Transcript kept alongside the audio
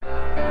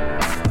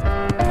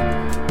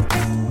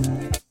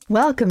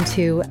Welcome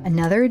to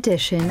another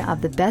edition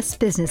of The Best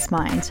Business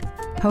Minds,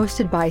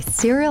 hosted by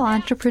serial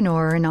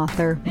entrepreneur and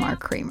author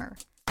Mark Kramer.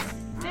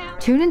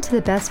 Tune into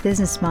The Best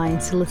Business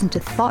Minds to listen to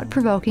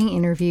thought-provoking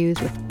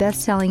interviews with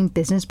best-selling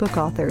business book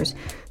authors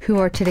who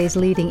are today's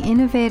leading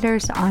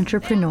innovators,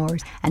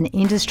 entrepreneurs, and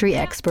industry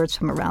experts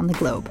from around the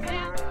globe.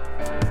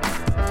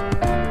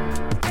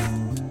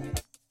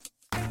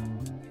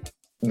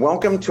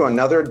 Welcome to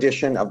another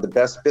edition of The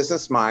Best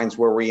Business Minds,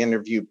 where we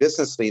interview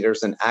business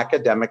leaders and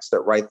academics that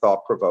write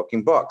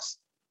thought-provoking books.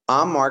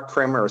 I'm Mark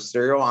Kramer, a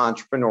serial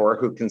entrepreneur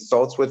who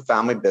consults with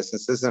family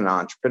businesses and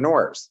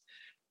entrepreneurs.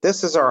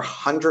 This is our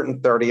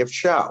 130th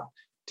show.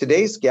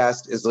 Today's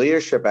guest is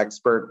leadership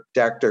expert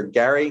Dr.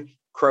 Gary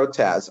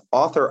Crotaz,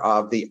 author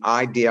of The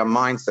Idea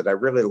Mindset. I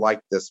really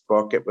liked this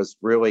book. It was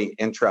really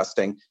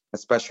interesting,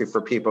 especially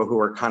for people who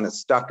are kind of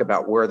stuck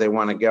about where they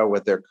want to go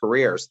with their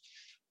careers.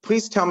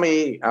 Please tell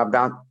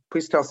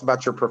us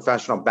about your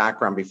professional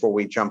background before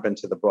we jump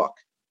into the book.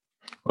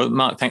 Well,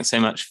 Mark, thanks so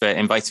much for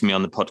inviting me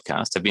on the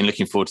podcast. I've been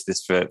looking forward to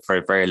this for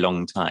a very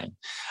long time.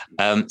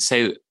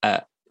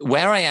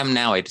 Where I am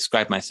now, I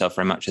describe myself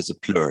very much as a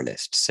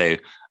pluralist. So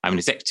I'm an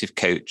executive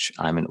coach,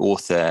 I'm an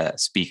author,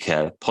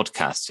 speaker,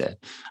 podcaster, and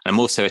I'm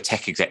also a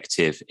tech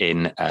executive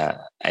in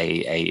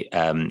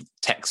a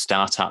tech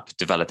startup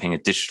developing a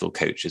digital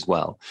coach as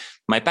well.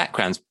 My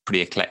background's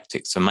pretty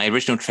eclectic. So my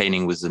original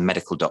training was a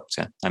medical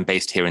doctor. I'm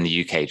based here in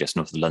the UK, just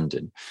north of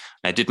London.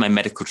 I did my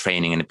medical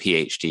training and a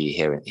PhD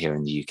here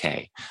in the UK.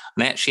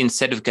 And I actually,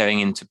 instead of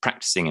going into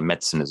practicing in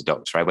medicine as a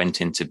doctor, I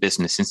went into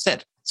business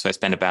instead. So I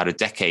spent about a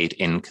decade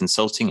in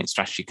consulting, in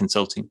strategy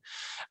consulting,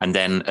 and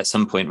then at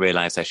some point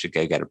realized I should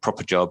go get a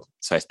proper job.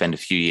 So I spent a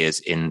few years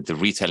in the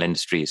retail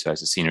industry. So I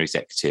was a senior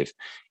executive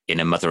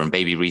in a mother and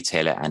baby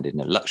retailer and in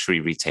a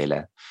luxury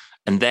retailer.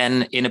 And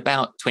then in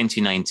about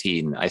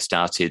 2019, I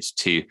started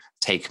to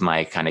take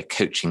my kind of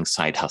coaching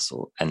side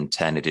hustle and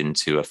turn it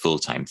into a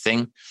full-time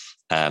thing,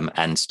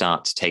 and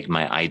start to take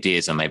my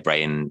ideas on my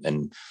brain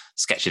and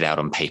sketch it out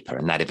on paper.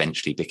 And that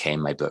eventually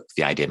became my book,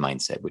 The Idea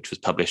Mindset, which was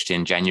published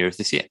in January of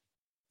this year.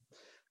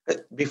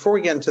 Before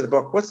we get into the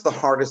book, what's the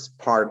hardest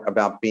part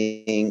about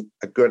being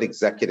a good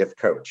executive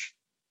coach?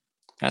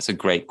 That's a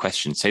great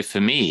question. So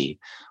for me,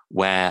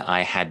 where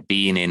I had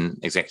been in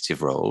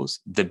executive roles,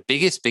 the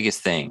biggest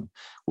thing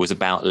was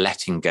about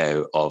letting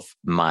go of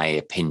my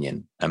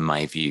opinion and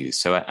my views.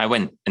 So I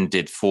went and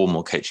did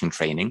formal coaching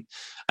training,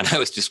 and I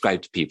always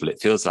described to people, it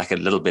feels like a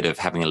little bit of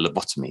having a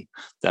lobotomy,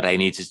 that I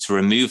needed to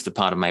remove the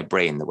part of my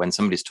brain that when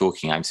somebody's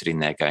talking, I'm sitting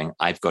there going,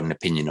 I've got an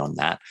opinion on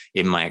that.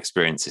 In my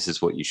experience, this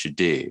is what you should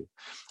do.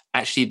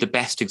 Actually, the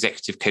best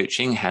executive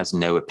coaching has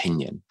no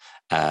opinion.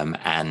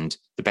 And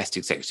the best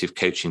executive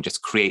coaching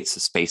just creates a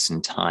space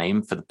and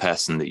time for the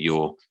person that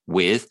you're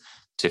with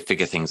to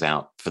figure things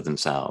out for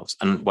themselves.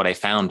 And what I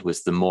found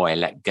was the more I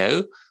let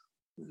go,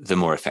 the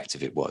more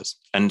effective it was.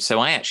 And so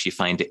I actually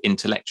find it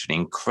intellectually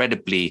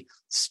incredibly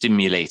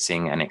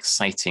stimulating and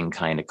exciting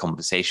kind of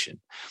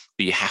conversation.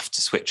 But you have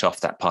to switch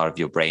off that part of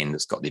your brain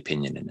that's got the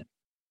opinion in it.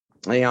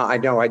 Yeah, I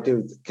know I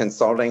do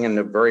consulting in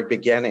the very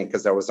beginning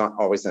because I was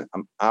always an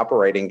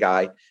operating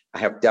guy. I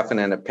have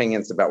definite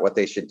opinions about what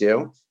they should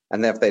do.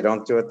 And if they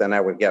don't do it, then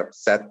I would get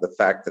upset the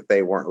fact that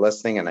they weren't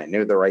listening and I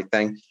knew the right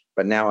thing.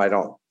 But now I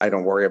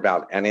don't worry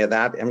about any of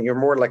that. I mean, you're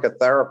more like a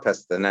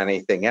therapist than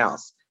anything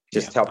else,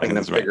 just helping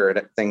them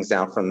figure things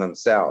out from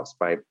themselves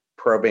by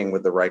probing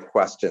with the right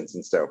questions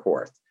and so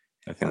forth.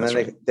 And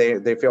then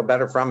they feel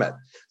better from it.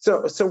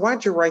 So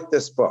why'd you write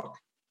this book?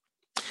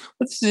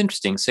 Well, this is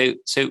interesting. So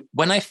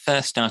when I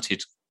first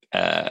started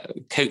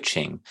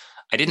coaching,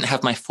 I didn't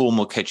have my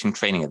formal coaching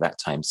training at that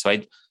time. So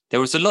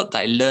there was a lot that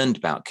I learned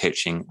about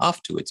coaching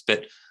afterwards.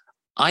 But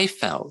I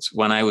felt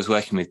when I was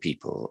working with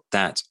people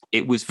that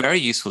it was very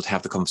useful to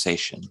have the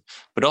conversation.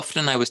 But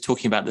often I was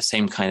talking about the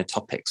same kind of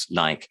topics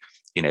like,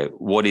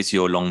 what is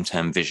your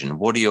long-term vision?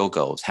 What are your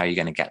goals? How are you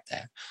going to get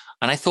there?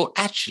 And I thought,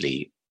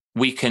 actually,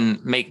 we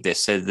can make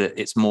this so that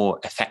it's more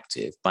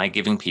effective by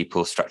giving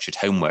people structured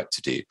homework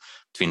to do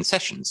between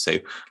sessions. So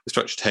the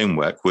structured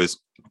homework was,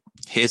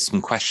 here's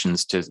some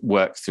questions to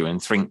work through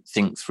and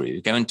think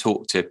through. Go and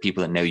talk to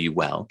people that know you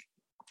well,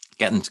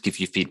 get them to give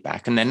you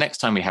feedback. And then next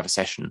time we have a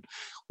session,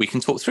 we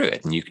can talk through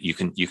it and you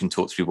can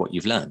talk through what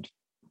you've learned.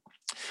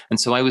 And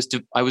so I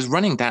was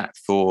running that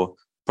for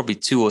probably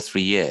 2 or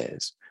 3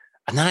 years.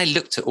 And then I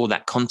looked at all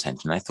that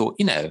content and I thought,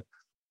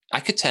 I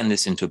could turn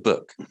this into a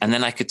book and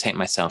then I could take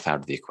myself out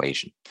of the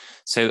equation.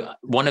 So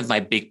one of my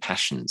big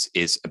passions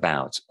is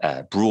about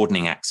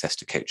broadening access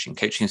to coaching.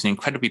 Coaching is an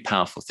incredibly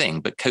powerful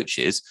thing, but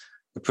coaches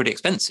are pretty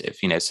expensive,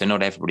 so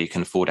not everybody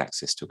can afford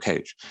access to a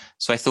coach.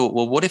 So I thought,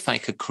 well, what if I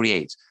could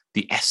create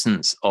the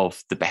essence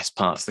of the best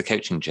parts of the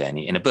coaching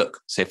journey in a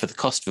book? So for the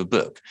cost of a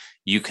book,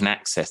 you can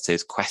access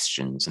those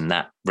questions and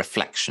that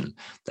reflection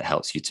that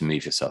helps you to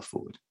move yourself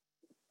forward.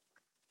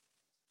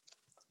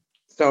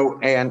 So,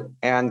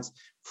 and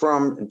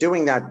from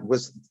doing that,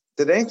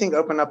 did anything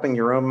open up in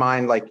your own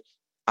mind? Like,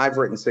 I've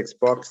written 6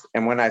 books,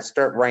 and when I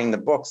start writing the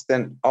books,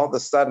 then all of a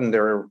sudden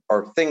there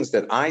are things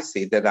that I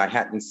see that I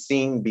hadn't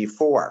seen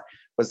before.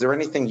 Was there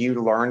anything you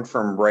learned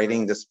from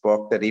writing this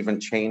book that even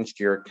changed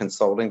your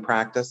consulting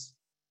practice?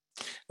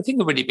 I think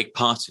a really big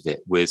part of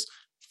it was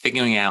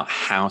figuring out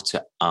how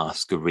to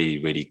ask a really,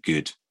 really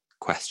good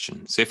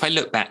question. So if I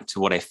look back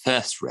to what I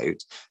first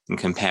wrote and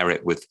compare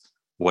it with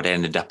what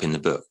ended up in the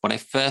book, what I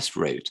first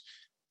wrote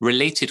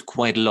related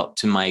quite a lot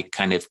to my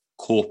kind of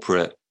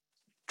corporate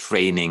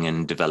training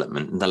and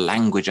development. And the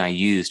language I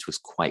used was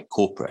quite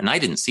corporate. And I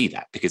didn't see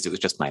that because it was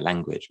just my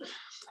language.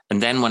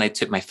 And then when I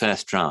took my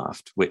first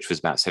draft, which was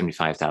about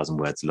 75,000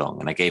 words long,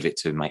 and I gave it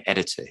to my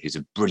editor, who's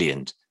a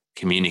brilliant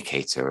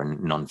communicator and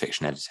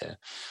nonfiction editor,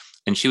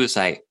 and she was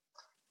like,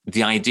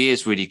 the idea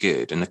is really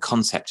good and the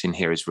concept in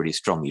here is really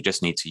strong. You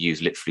just need to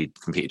use literally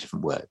completely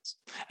different words.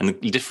 And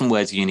the different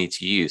words you need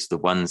to use, the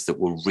ones that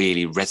will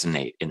really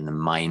resonate in the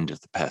mind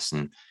of the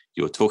person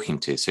you're talking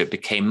to. So it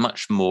became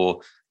much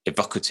more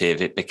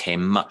evocative. It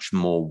became much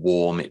more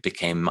warm. It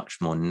became much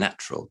more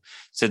natural.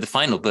 So the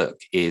final book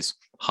is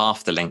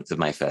half the length of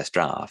my first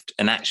draft.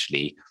 And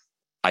actually,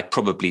 I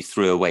probably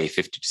threw away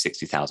 50 to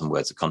 60,000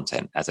 words of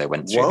content as I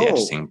went through the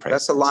editing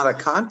process. That's a lot of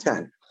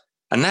content.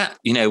 And that,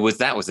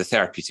 was a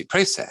therapeutic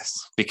process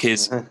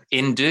because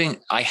in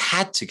doing, I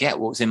had to get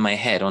what was in my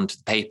head onto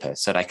the paper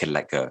so that I could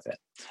let go of it.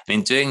 And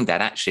in doing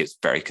that, actually, it's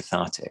very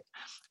cathartic.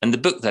 And the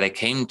book that I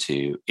came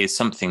to is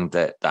something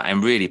that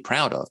I'm really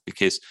proud of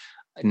because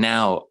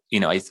now,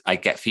 I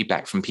get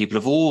feedback from people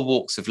of all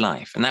walks of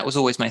life. And that was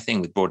always my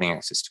thing with broadening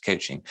access to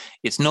coaching.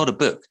 It's not a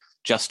book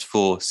just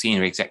for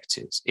senior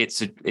executives.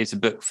 It's a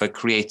book for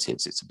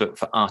creatives. It's a book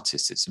for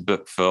artists. It's a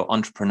book for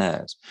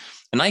entrepreneurs.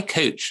 And I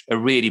coach a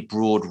really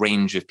broad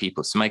range of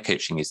people. So my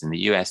coaching is in the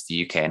US,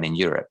 the UK, and in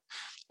Europe.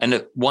 And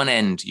at one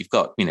end, you've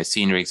got,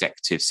 senior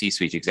executives,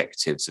 C-suite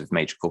executives of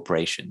major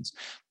corporations.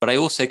 But I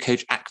also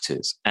coach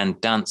actors and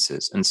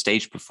dancers and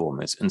stage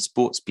performers and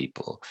sports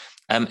people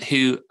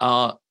who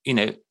are,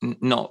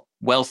 not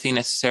wealthy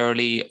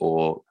necessarily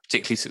or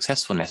particularly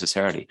successful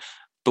necessarily.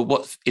 But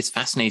what is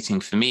fascinating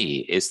for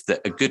me is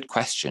that a good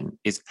question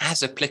is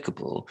as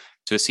applicable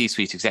to a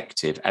C-suite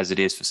executive as it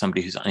is for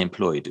somebody who's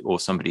unemployed or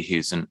somebody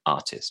who's an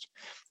artist.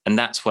 And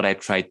that's what I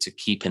tried to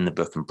keep in the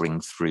book and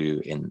bring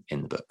through in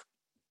the book.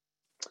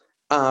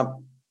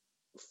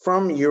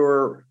 From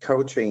your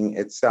coaching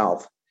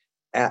itself,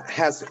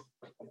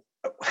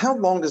 how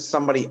long does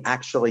somebody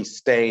actually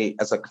stay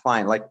as a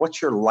client? Like,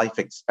 what's your life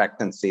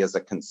expectancy as a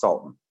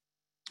consultant?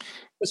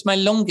 It's my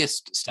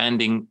longest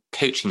standing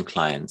coaching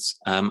clients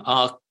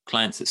are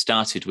clients that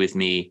started with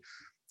me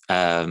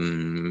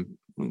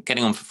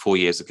getting on for 4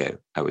 years ago,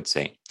 I would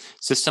say.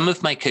 So some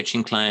of my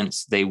coaching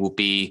clients, they will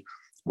be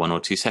 1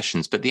 or 2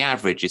 sessions, but the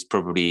average is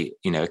probably,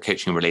 a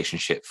coaching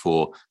relationship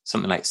for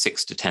something like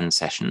 6 to 10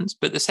 sessions,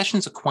 but the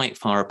sessions are quite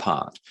far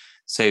apart.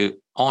 So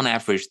on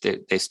average,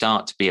 they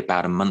start to be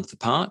about a month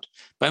apart.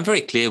 But I'm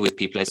very clear with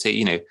people. I say,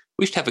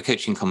 we should have a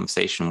coaching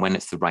conversation when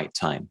it's the right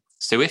time.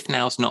 So if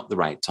now's not the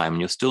right time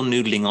and you're still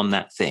noodling on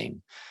that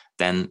thing,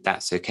 then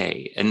that's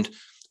okay. And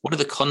one of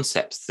the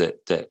concepts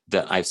that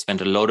I've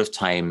spent a lot of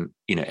time,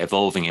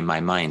 evolving in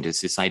my mind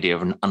is this idea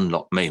of an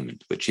unlock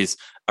moment, which is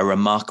a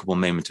remarkable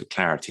moment of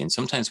clarity. And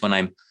sometimes when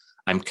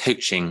I'm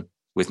coaching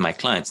with my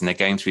clients and they're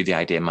going through the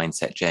idea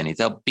mindset journey,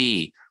 there'll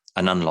be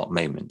an unlock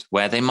moment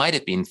where they might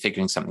have been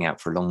figuring something out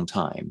for a long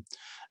time.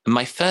 And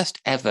my first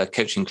ever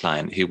coaching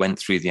client who went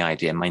through the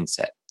idea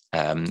mindset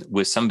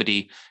was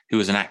somebody who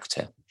was an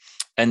actor.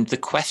 And the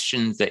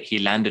question that he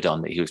landed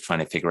on that he was trying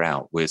to figure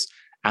out was,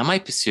 am I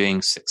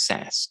pursuing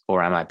success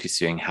or am I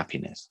pursuing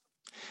happiness?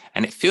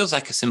 And it feels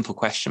like a simple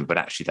question, but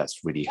actually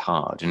that's really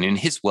hard. And in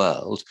his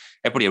world,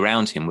 everybody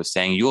around him was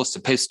saying, you're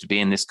supposed to be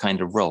in this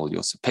kind of role.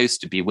 You're supposed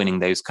to be winning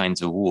those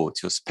kinds of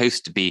awards. You're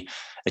supposed to be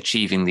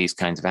achieving these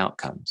kinds of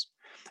outcomes.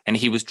 And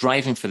he was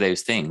driving for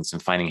those things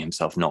and finding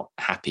himself not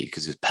happy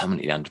because he was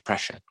permanently under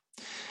pressure.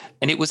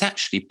 And it was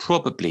actually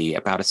probably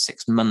about a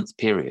 6-month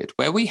period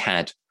where we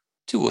had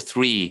 2 or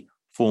 3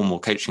 formal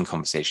coaching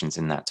conversations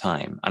in that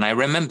time. And I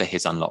remember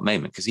his unlock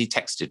moment because he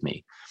texted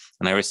me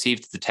and I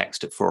received the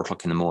text at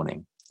 4:00 in the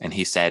morning. And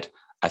he said,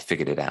 I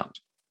figured it out.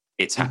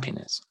 It's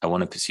happiness. I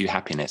want to pursue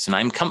happiness. And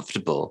I'm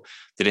comfortable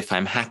that if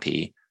I'm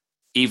happy,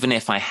 even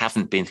if I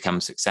haven't become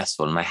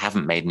successful and I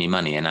haven't made any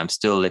money and I'm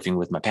still living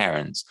with my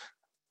parents,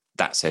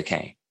 that's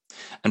okay.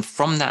 And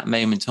from that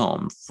moment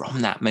on,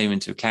 from that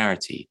moment of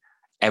clarity,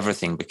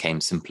 everything became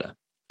simpler.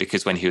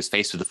 Because when he was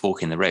faced with a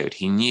fork in the road,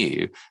 he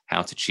knew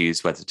how to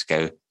choose whether to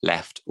go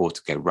left or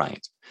to go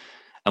right.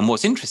 And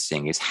what's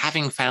interesting is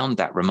having found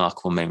that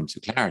remarkable moment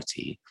of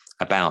clarity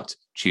about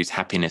choose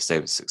happiness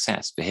over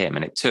success for him,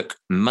 and it took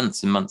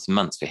months and months and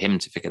months for him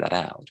to figure that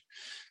out,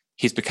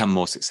 he's become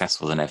more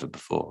successful than ever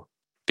before.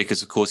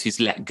 Because, of course,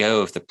 he's let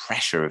go of the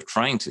pressure of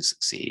trying to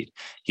succeed.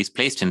 He's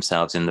placed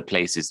himself in the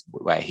places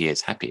where he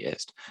is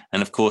happiest.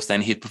 And, of course,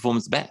 then he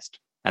performs the best.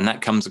 And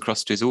that comes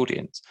across to his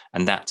audience.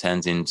 And that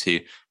turns into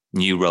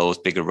new roles,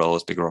 bigger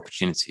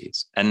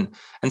opportunities. And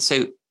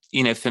so,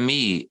 for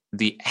me,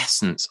 the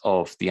essence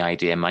of the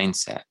idea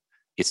mindset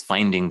is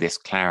finding this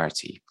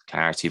clarity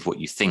of what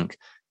you think,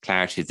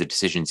 clarity of the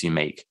decisions you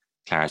make,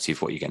 clarity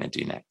of what you're going to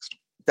do next.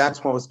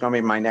 that's what was going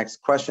to be my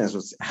next question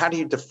was how do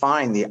you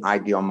define the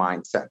ideal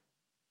mindset?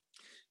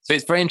 So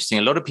it's very interesting.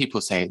 A lot of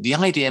people say the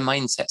idea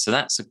mindset. So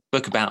that's a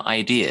book about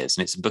ideas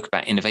and it's a book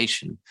about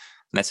innovation.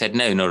 And I said,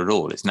 no, not at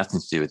all. It's nothing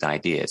to do with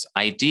ideas.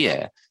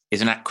 IDEA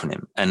is an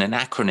acronym, and an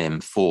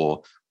acronym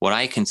for what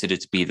I consider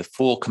to be the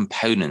 4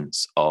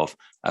 components of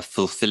a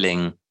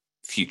fulfilling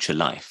future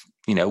life,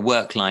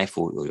 work life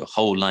or your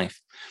whole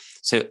life.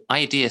 So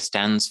IDEA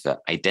stands for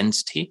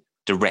identity,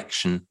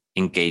 direction,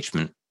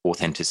 engagement,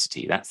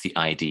 authenticity. That's the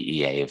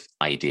IDEA of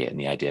idea and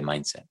the idea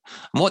mindset.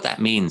 And what that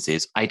means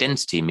is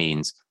identity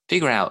means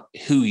figure out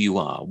who you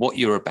are, what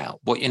you're about,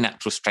 what your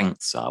natural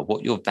strengths are,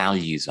 what your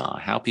values are,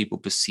 how people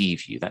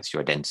perceive you. That's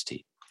your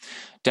identity.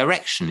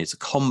 Direction is a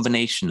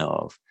combination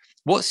of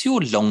what's your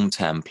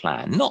long-term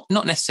plan, not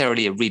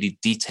necessarily a really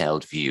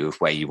detailed view of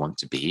where you want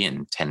to be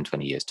in 10,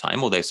 20 years'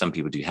 time, although some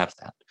people do have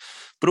that,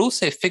 but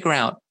also figure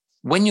out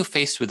when you're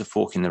faced with a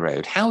fork in the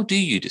road, how do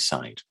you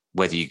decide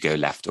whether you go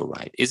left or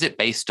right? Is it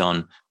based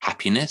on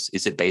happiness?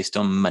 Is it based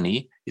on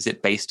money? Is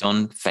it based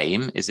on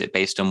fame? Is it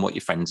based on what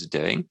your friends are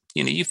doing?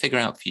 You figure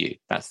out for you.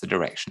 That's the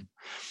direction.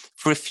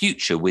 For a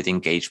future with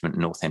engagement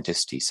and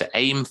authenticity. So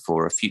aim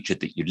for a future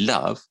that you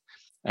love.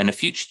 And a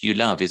future you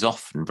love is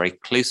often very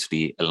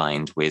closely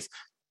aligned with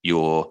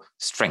your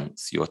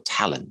strengths, your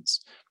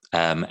talents,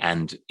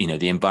 and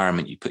the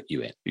environment you put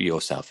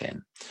yourself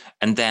in.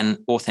 And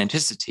then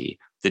authenticity,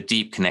 the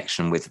deep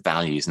connection with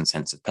values and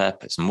sense of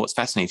purpose. And what's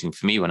fascinating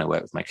for me when I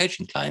work with my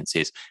coaching clients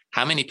is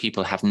how many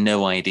people have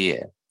no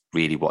idea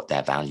really what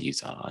their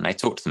values are. And I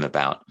talk to them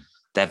about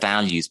their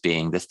values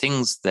being the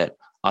things that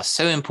are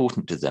so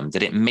important to them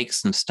that it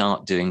makes them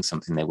start doing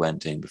something they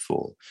weren't doing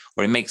before,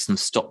 or it makes them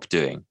stop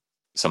doing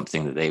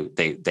something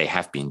that they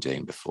have been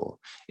doing before.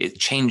 It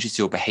changes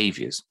your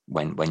behaviors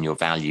when your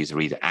values are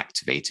either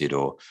activated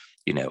or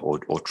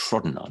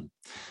trodden on.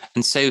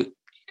 And so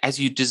as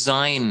you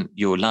design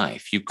your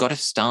life, you've got to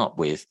start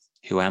with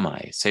who am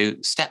I? So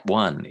step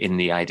 1 in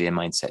the idea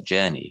mindset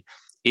journey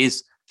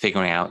is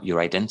figuring out your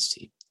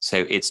identity.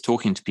 So it's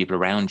talking to people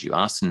around you,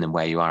 asking them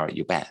where you are at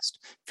your best,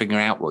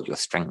 figuring out what your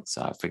strengths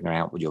are, figuring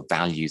out what your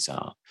values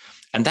are.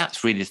 And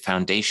that's really the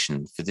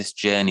foundation for this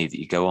journey that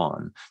you go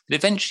on. But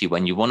eventually,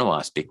 when you want to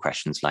ask big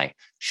questions like,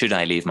 should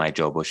I leave my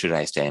job or should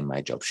I stay in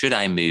my job? Should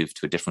I move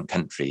to a different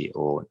country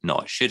or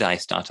not? Should I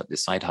start up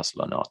this side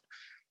hustle or not?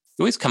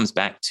 It always comes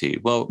back to,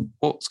 well,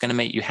 what's going to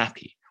make you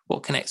happy?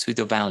 What connects with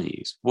your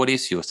values? What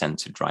is your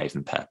sense of drive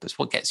and purpose?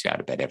 What gets you out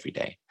of bed every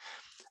day?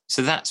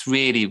 So that's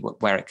really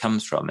where it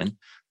comes from. And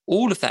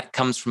all of that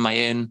comes from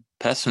my own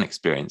personal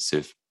experience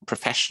of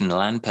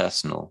professional and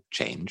personal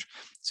change.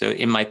 So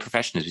in my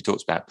profession, as we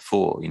talked about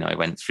before, I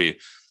went through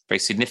very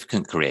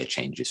significant career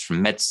changes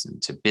from medicine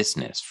to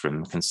business,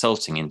 from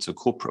consulting into a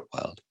corporate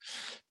world,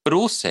 but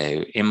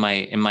also in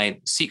my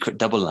secret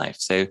double life.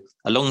 So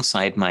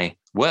alongside my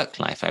work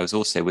life, I was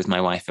also with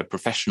my wife a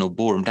professional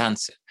ballroom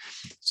dancer.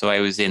 So I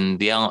was in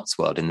the arts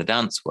world, in the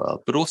dance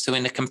world, but also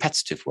in the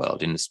competitive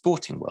world, in the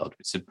sporting world.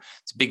 It's a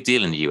big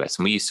deal in the US,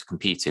 and we used to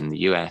compete in the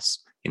US,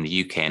 in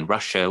the UK, and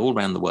Russia, all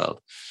around the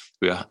world.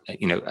 We were,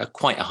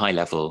 quite a high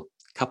level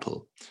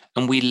couple,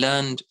 and we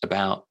learned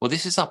about, well,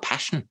 this is our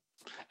passion,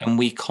 and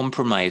we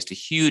compromised a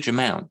huge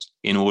amount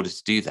in order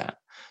to do that.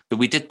 But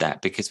we did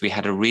that because we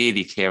had a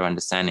really clear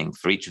understanding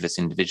for each of us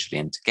individually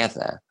and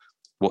together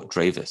what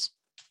drove us.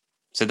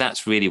 So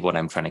that's really what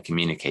I'm trying to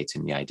communicate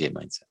in the idea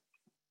mindset.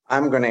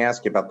 I'm going to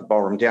ask you about the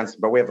ballroom dancing,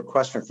 but we have a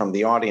question from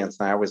the audience,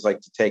 and I always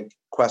like to take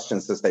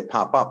questions as they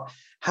pop up.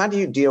 How do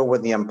you deal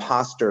with the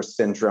imposter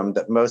syndrome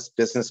that most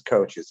business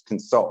coaches,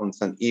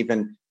 consultants, and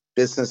even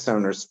business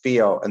owners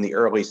feel in the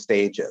early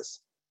stages?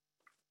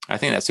 I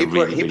think that's he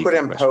put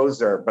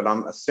imposer, but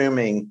I'm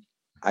assuming,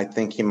 I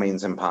think he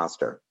means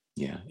imposter.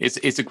 Yeah,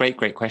 it's a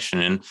great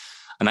question.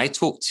 And I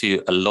talk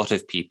to a lot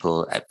of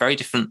people at very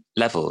different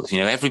levels.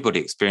 Everybody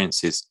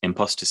experiences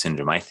imposter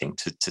syndrome, I think,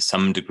 to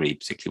some degree,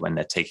 particularly when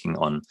they're taking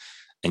on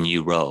a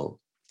new role.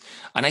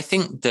 And I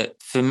think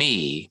that for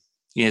me,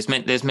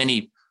 there's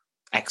many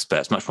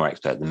experts, much more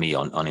expert than me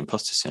on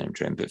imposter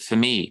syndrome. But for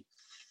me,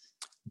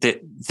 the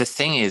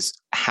thing is,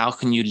 how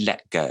can you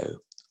let go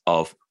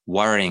of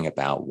worrying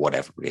about what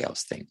everybody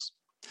else thinks?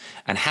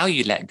 And how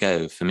you let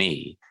go, for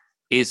me,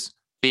 is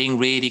being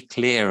really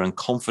clear and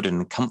confident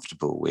and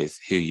comfortable with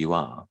who you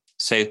are.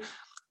 So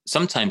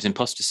sometimes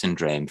imposter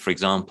syndrome, for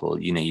example,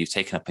 you've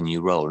taken up a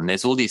new role and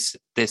there's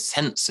this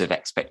sense of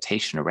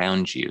expectation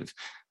around you of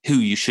who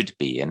you should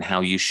be and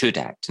how you should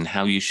act and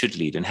how you should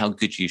lead and how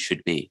good you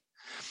should be.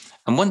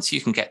 And once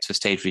you can get to a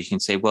stage where you can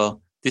say,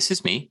 well, this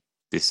is me,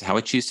 this is how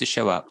I choose to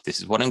show up, this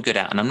is what I'm good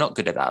at, and I'm not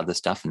good at that other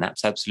stuff, and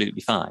that's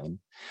absolutely fine.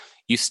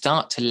 You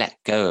start to let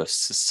go of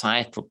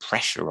societal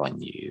pressure on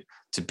you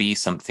to be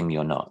something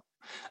you're not.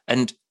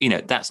 And,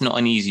 that's not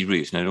an easy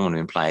route. And I don't want to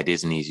imply it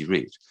is an easy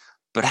route,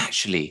 but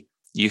actually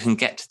you can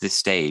get to this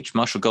stage.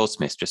 Marshall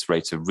Goldsmith just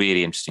wrote a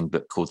really interesting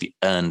book called The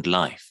Earned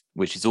Life,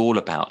 which is all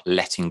about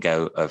letting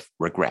go of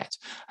regret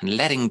and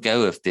letting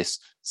go of this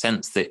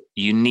sense that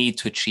you need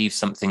to achieve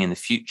something in the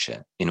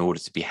future in order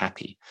to be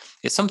happy.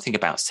 It's something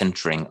about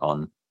centering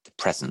on the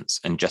presence,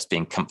 and just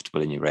being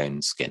comfortable in your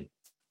own skin.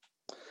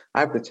 I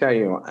have to tell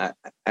you,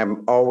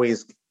 I'm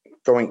always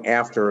going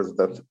after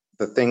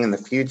the thing in the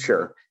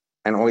future,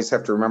 and always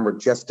have to remember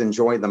just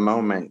enjoy the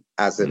moment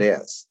as it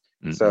is.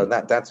 Mm-hmm. So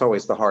that's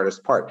always the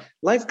hardest part.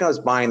 Life goes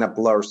by in a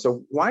blur.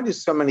 So why do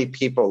so many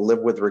people live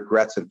with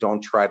regrets and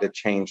don't try to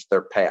change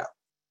their path?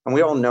 And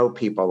we all know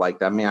people like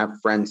that. I mean, I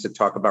have friends that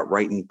talk about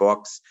writing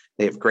books.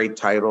 They have great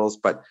titles,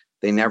 but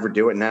they never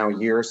do it. Now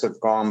years have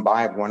gone by.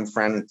 I have one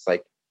friend, it's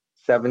like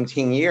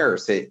 17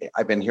 years.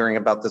 I've been hearing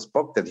about this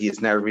book that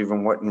he's never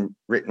even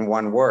written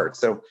one word.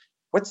 So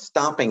what's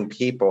stopping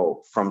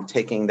people from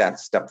taking that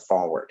step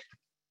forward?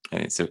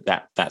 So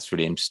that's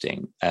really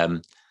interesting.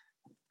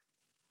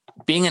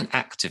 Being an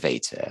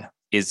activator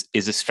is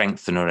a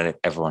strength that not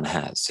everyone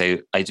has. So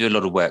I do a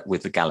lot of work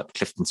with the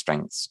Gallup-Clifton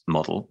Strengths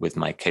model with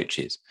my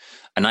coaches.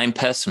 And I'm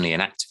personally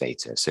an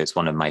activator. So it's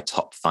one of my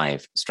top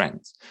 5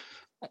 strengths,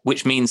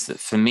 which means that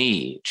for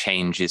me,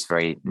 change is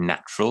very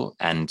natural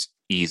and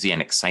easy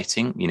and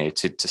exciting.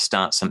 To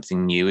start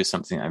something new is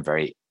something I'm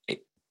very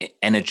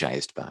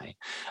energized by.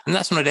 And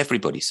that's not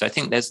everybody. So I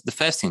think the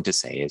first thing to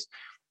say is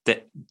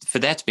that for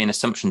there to be an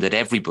assumption that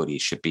everybody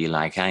should be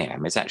like I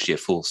am is actually a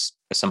false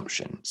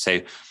assumption.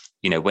 So,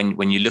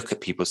 when you look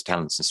at people's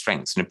talents and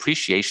strengths, an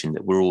appreciation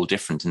that we're all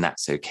different and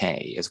that's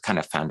okay is a kind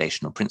of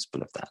foundational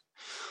principle of that.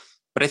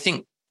 But I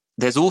think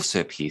there's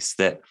also a piece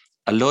that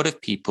a lot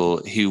of people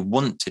who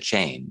want to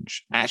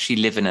change actually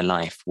live in a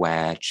life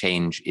where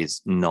change is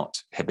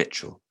not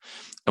habitual.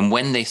 And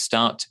when they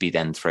start to be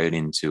then thrown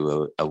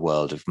into a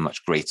world of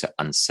much greater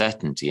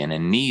uncertainty and a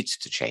need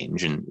to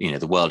change, and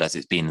the world as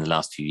it's been in the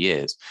last few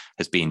years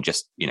has been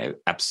just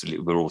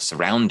absolutely, we're all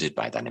surrounded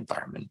by that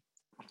environment.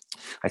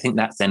 I think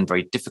that's then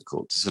very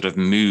difficult to sort of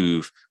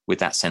move with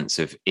that sense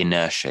of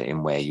inertia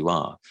in where you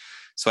are.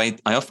 So I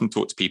often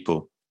talk to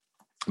people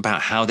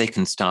about how they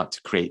can start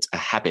to create a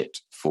habit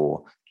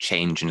for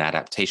change and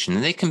adaptation,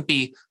 and they can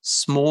be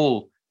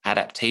small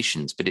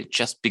adaptations, but it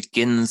just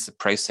begins the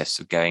process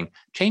of going,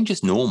 change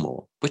is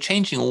normal. We're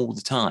changing all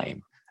the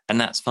time, and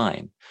that's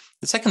fine.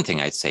 The second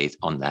thing I'd say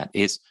on that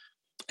is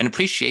an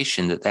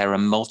appreciation that there are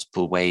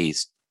multiple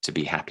ways to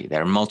be happy.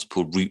 There are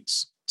multiple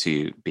routes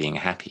to being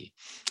happy.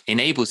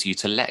 Enables you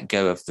to let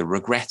go of the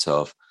regret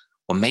of,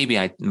 well, maybe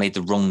I made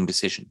the wrong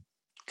decision.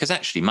 Because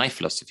actually my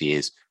philosophy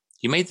is,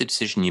 you made the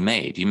decision you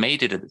made. You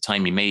made it at the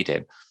time you made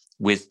it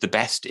with the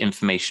best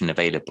information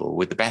available,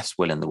 with the best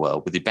will in the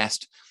world, with the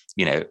best,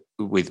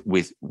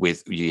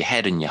 with your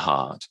head and your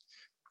heart.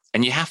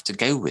 And you have to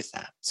go with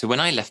that. So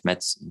when I left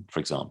medicine, for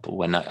example,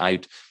 when I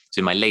was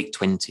in my late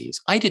 20s,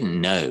 I didn't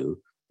know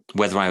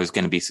whether I was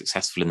going to be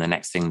successful in the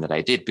next thing that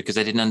I did because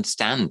I didn't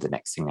understand the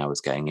next thing I was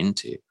going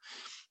into.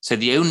 So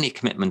the only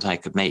commitment I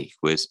could make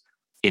was,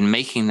 in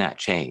making that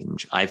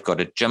change, I've got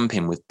to jump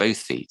in with both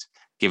feet,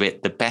 give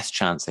it the best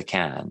chance I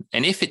can.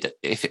 And if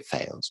it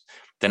fails,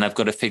 then I've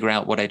got to figure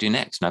out what I do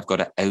next. And I've got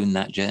to own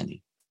that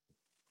journey.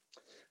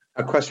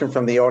 A question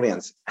from the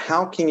audience.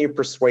 How can you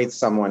persuade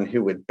someone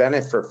who would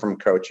benefit from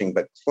coaching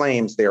but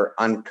claims they're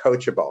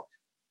uncoachable?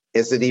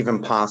 Is it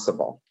even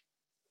possible?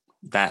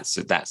 That's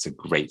a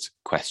great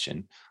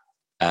question.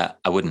 I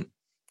wouldn't,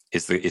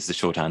 is the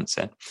short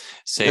answer.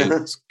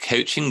 So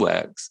coaching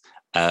works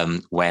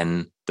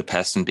when the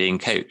person being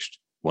coached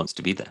wants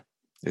to be there.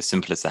 As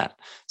simple as that.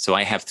 So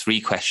I have 3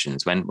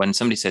 questions. When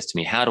somebody says to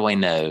me, how do I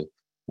know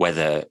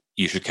whether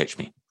you should coach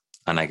me?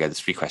 And I go, there's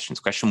 3 questions.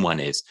 Question 1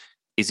 is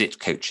it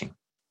coaching?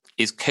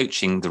 Is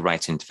coaching the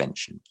right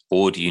intervention?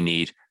 Or do you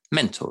need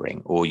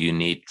mentoring? Or you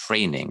need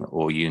training?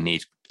 Or you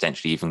need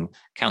potentially even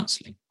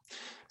counseling?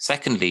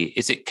 Secondly,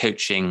 is it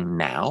coaching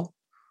now?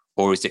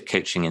 Or is it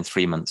coaching in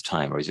 3 months'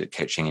 time? Or is it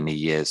coaching in a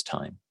year's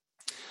time?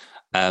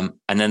 And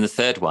then the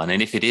third one,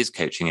 and if it is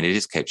coaching and it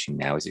is coaching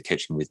now, is it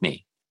coaching with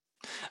me?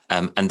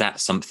 And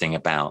that's something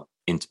about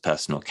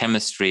interpersonal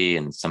chemistry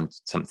and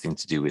something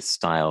to do with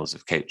styles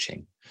of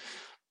coaching.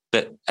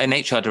 But an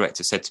HR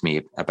director said to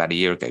me about a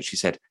year ago, she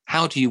said,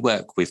 how do you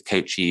work with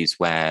coachees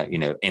where,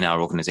 in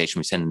our organization,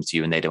 we send them to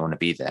you and they don't want to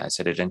be there? I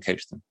said, I don't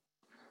coach them.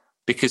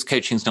 Because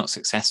coaching is not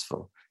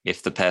successful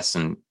if the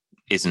person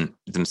isn't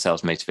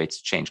themselves motivated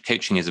to change.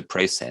 Coaching is a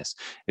process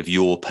of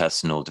your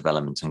personal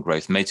development and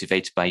growth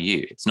motivated by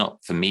you. It's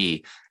not for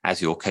me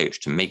as your coach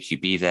to make you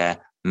be there,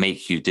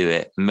 make you do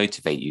it,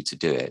 motivate you to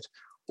do it.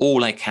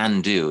 All I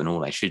can do and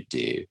all I should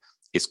do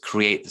is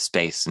create the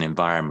space and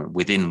environment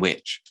within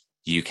which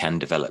you can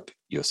develop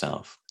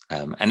yourself.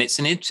 And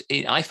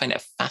I find it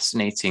a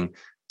fascinating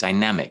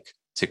dynamic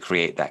to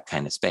create that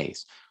kind of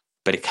space.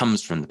 But it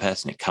comes from the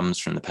person. It comes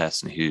from the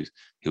person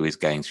who is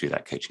going through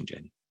that coaching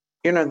journey.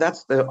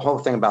 That's the whole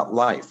thing about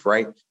life,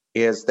 right?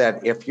 Is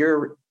that if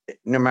you're,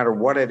 no matter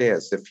what it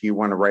is, if you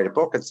want to write a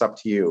book, it's up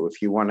to you.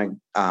 If you want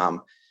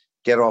to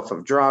get off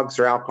of drugs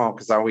or alcohol,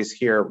 because I always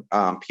hear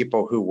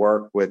people who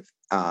work with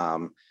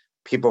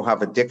people who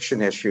have addiction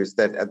issues,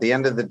 that at the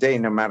end of the day,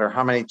 no matter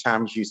how many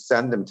times you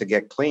send them to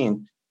get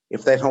clean,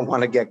 if they don't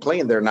want to get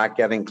clean, they're not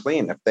getting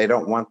clean. If they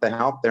don't want the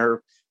help,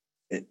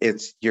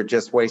 you're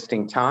just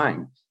wasting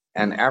time.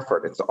 and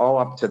effort. It's all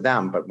up to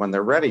them. But when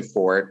they're ready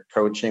for it,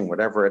 coaching,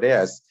 whatever it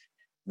is,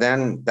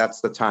 then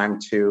that's the time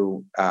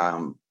to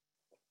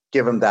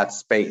give them that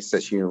space,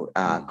 as you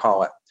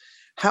call it.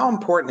 How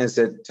important is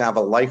it to have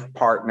a life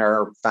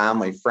partner,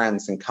 family,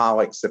 friends, and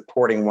colleagues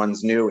supporting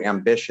one's new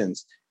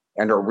ambitions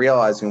and are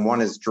realizing one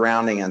is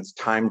drowning and it's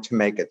time to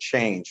make a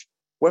change?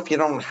 What if you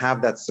don't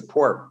have that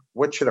support?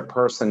 What should a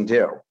person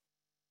do?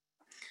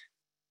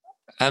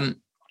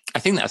 I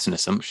think that's an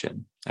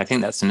assumption. I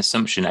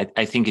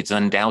think it's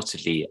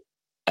undoubtedly,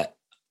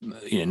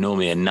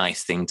 normally a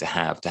nice thing to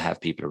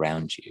have people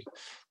around you.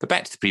 But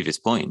back to the previous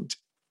point,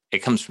 it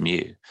comes from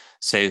you.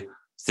 So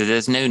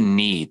there's no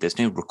need, there's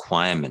no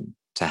requirement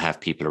to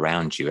have people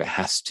around you. It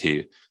has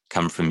to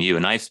come from you.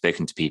 And I've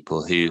spoken to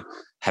people who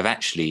have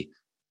actually,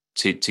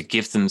 to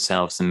give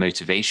themselves the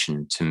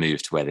motivation to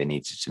move to where they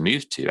needed to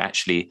move to,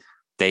 actually,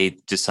 they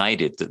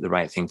decided that the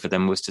right thing for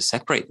them was to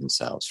separate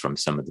themselves from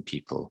some of the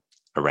people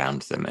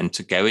around them and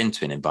to go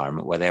into an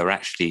environment where they were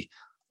actually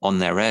on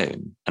their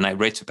own. And I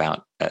wrote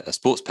about a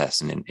sports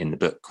person in the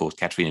book called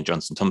Katarina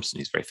Johnson-Thompson,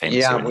 who's very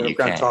famous here in the UK. Yeah, we're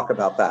going to talk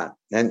about that.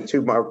 And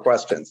 2 more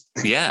questions.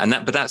 Yeah, and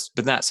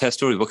that's her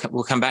story.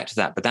 We'll come back to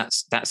that, but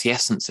that's the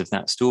essence of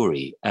that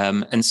story.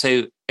 And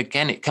so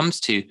again, it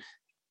comes to,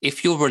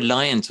 if you're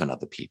reliant on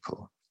other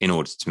people in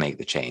order to make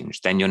the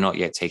change, then you're not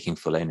yet taking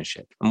full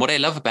ownership. And what I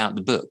love about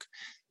the book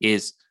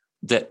is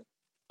that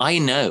I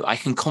know I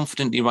can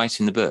confidently write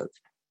in the book,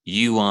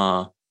 you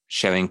are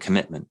showing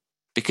commitment,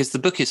 because the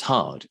book is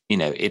hard.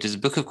 It is a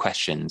book of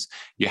questions.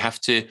 You have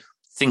to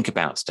think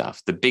about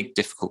stuff, the big,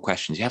 difficult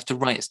questions. You have to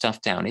write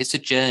stuff down. It's a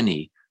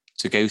journey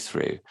to go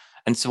through.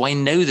 And so I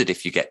know that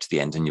if you get to the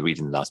end and you're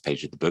reading the last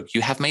page of the book,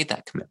 you have made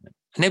that commitment.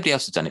 And nobody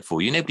else has done it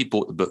for you. Nobody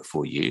bought the book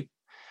for you.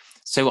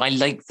 So I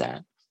like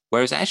that.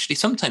 Whereas actually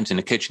sometimes in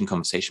a coaching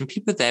conversation,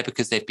 people are there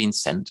because they've been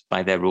sent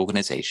by their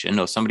organization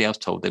or somebody else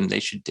told them they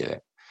should do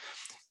it.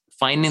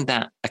 Finding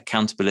that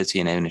accountability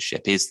and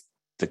ownership is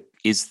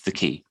the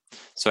key.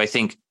 So I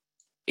think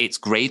it's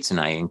great.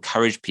 And I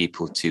encourage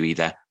people to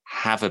either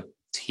have a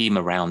team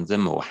around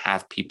them or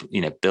have people,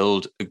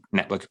 build a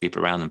network of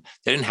people around them.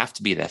 They don't have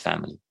to be their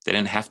family. They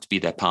don't have to be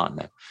their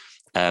partner.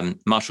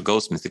 Marshall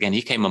Goldsmith, again,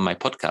 he came on my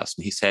podcast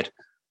and he said,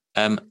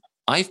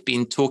 I've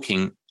been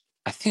talking,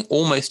 I think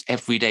almost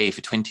every day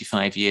for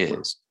 25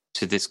 years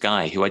to this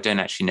guy who I don't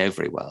actually know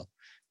very well,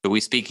 but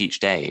we speak each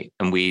day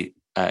and we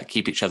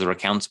keep each other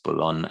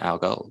accountable on our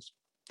goals.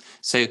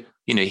 So,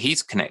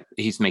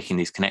 he's making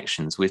these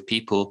connections with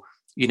people,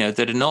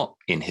 that are not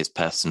in his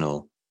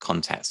personal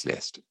contacts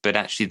list, but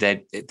actually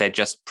they're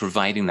just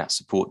providing that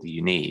support that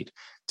you need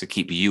to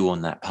keep you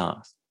on that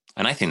path.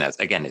 And I think that's,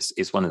 again,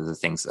 is one of the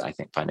things that I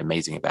find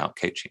amazing about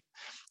coaching,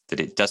 that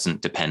it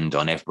doesn't depend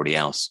on everybody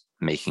else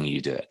making you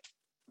do it.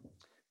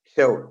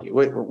 So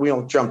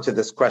we'll jump to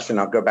this question.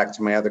 I'll go back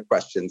to my other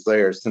questions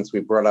later, since we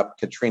brought up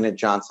Katarina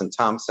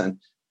Johnson-Thompson,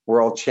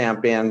 world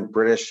champion,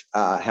 British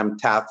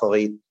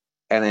heptathlete.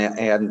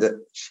 And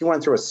she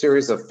went through a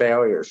series of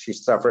failures she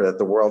suffered at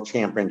the World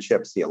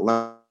Championships, the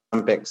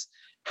Olympics.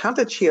 How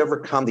did she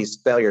overcome these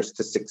failures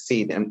to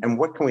succeed? And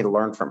what can we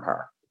learn from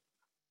her?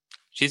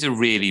 She's a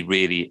really,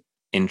 really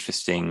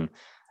interesting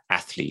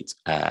athlete.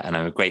 And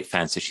I'm a great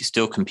fan. So she's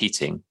still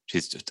competing.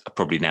 She's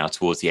probably now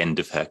towards the end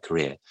of her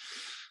career.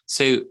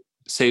 So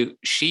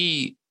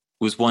she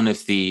was one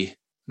of the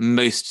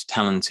most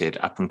talented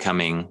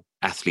up-and-coming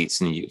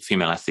athletes,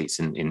 female athletes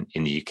in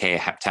the UK, a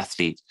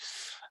heptathlete.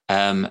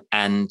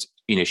 And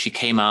she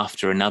came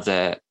after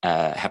another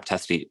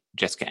heptathlete,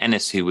 Jessica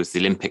Ennis, who was the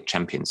Olympic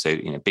champion. So,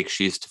 big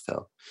shoes to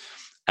fill.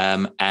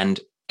 And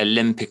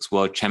Olympics,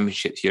 World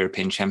Championships,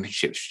 European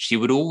Championships, she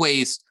would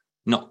always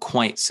not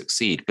quite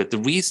succeed. But the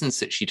reasons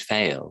that she'd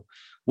fail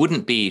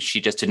wouldn't be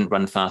she just didn't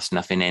run fast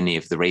enough in any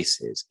of the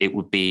races. It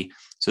would be,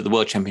 so the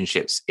World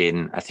Championships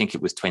in, I think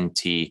it was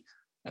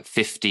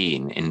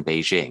 2015 in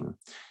Beijing,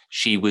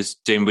 she was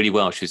doing really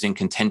well. She was in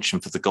contention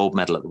for the gold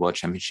medal at the World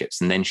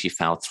Championships. And then she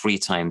fouled 3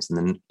 times in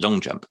the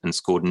long jump and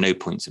scored no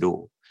points at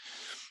all.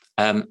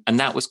 And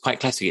that was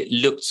quite classic. It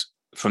looked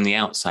from the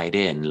outside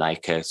in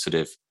like a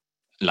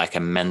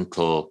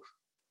mental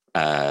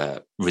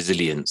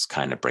resilience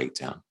kind of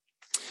breakdown.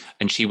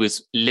 And she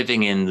was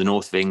living in the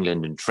north of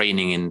England and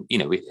training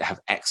in, we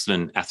have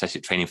excellent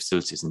athletic training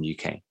facilities in the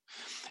UK.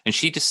 And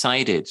she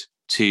decided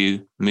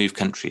to move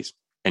countries.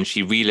 And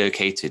she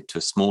relocated to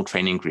a small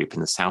training group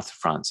in the south of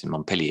France in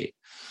Montpellier,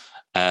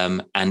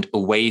 and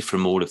away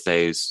from all of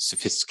those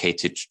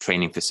sophisticated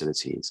training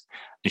facilities.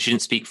 And she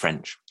didn't speak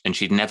French, and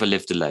she'd never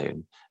lived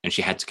alone. And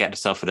she had to get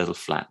herself a little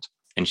flat.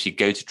 And she'd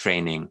go to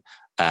training,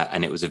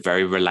 and it was a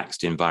very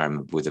relaxed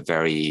environment with a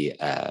very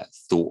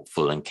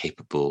thoughtful and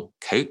capable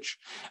coach.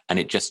 And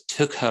it just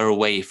took her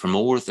away from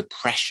all of the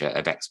pressure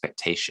of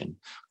expectation.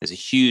 There's a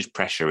huge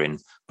pressure in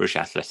British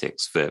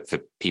athletics for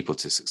people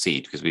to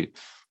succeed, because we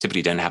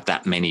typically don't have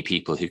that many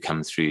people who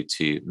come through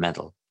to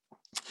medal.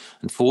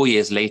 And 4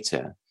 years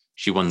later,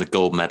 she won the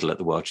gold medal at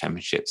the World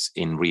Championships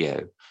in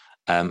Rio.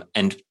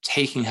 and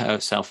taking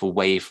herself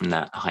away from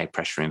that high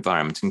pressure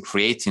environment and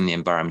creating the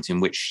environment in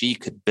which she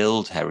could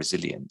build her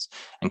resilience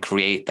and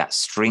create that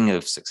string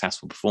of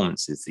successful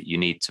performances that you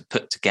need to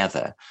put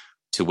together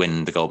to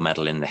win the gold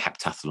medal in the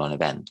heptathlon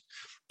event.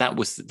 That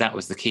was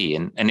the key.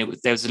 And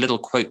there was a little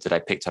quote that I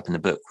picked up in the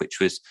book, which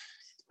was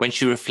when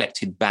she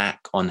reflected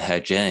back on her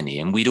journey,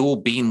 and we'd all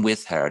been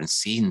with her and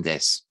seen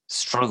this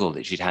struggle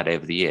that she'd had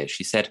over the years.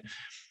 She said,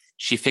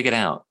 she figured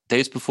out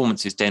those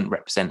performances don't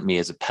represent me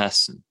as a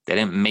person. They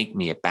don't make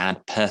me a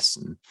bad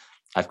person.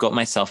 I've got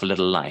myself a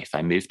little life.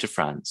 I moved to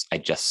France. I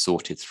just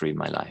sorted through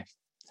my life.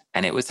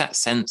 And it was that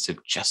sense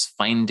of just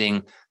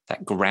finding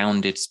that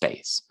grounded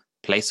space,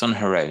 place on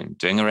her own,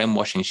 doing her own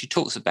washing. She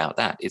talks about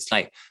that. It's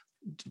like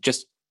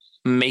just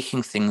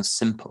making things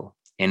simple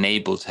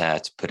enabled her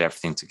to put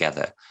everything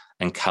together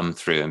and come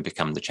through and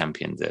become the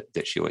champion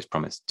that she always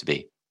promised to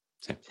be.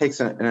 So. It takes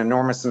an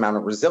enormous amount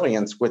of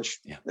resilience, which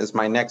is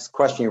my next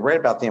question. You write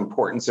about the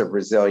importance of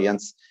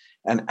resilience.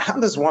 And how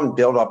does one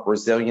build up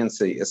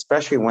resiliency,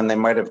 especially when they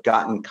might have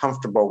gotten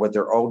comfortable with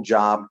their old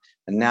job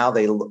and now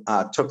they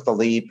took the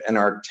leap and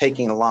are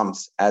taking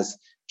lumps, as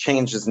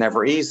change is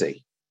never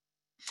easy?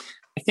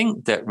 I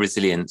think that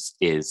resilience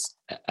is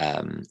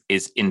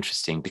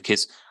interesting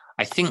because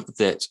I think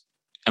that,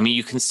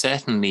 you can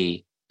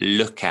certainly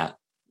look at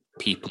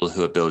people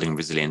who are building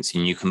resilience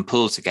and you can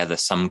pull together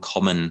some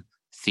common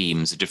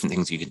themes of different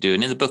things you can do.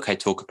 And in the book, I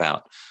talk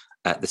about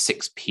the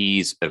 6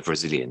 Ps of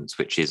resilience,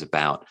 which is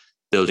about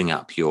building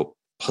up your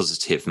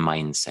positive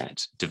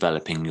mindset,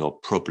 developing your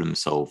problem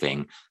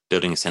solving,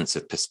 building a sense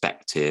of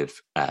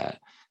perspective,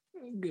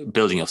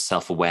 building your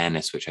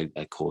self-awareness, which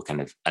I call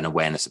kind of an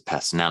awareness of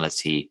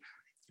personality,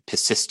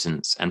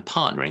 persistence, and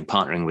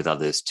partnering with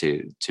others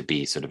to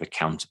be sort of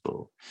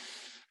accountable.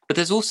 But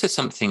there's also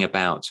something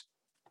about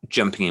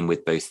jumping in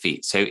with both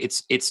feet. So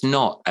it's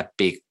not a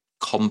big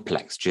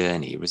complex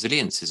journey.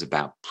 Resilience is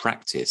about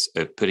practice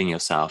of putting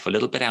yourself a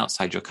little bit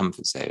outside your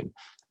comfort zone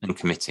and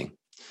committing,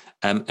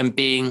 and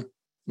being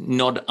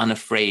not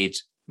afraid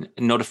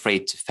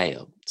to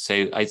fail.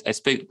 So I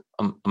spoke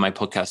on my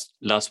podcast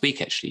last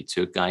week, actually,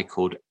 to a guy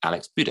called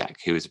Alex Budak,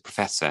 who is a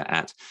professor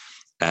at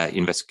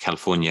University of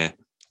California,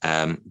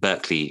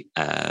 Berkeley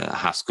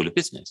House School of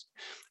Business.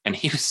 And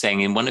he was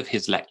saying in one of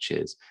his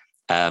lectures,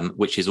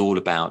 which is all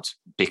about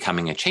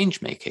becoming a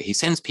change maker, he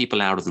sends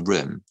people out of the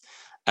room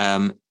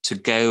to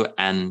go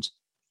and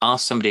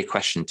ask somebody a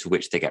question to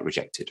which they get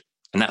rejected.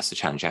 And that's the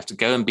challenge. You have to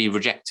go and be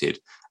rejected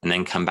and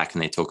then come back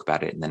and they talk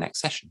about it in the next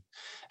session.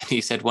 And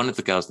he said one of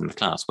the girls in the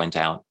class went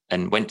out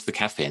and went to the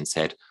cafe and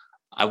said,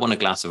 I want a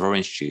glass of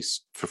orange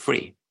juice for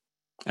free.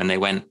 And they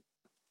went,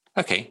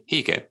 okay, here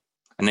you go.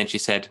 And then she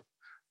said,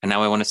 and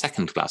now I want a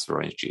second glass of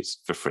orange juice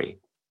for free.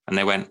 And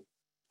they went,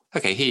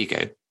 okay, here you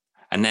go.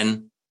 And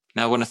then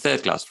now I want a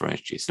third glass of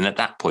orange juice. And at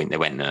that point they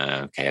went,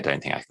 no, okay, I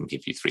don't think I can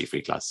give you 3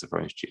 free glasses of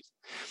orange juice.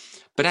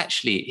 But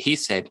actually, he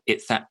said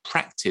it's that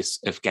practice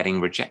of getting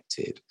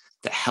rejected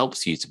that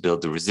helps you to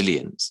build the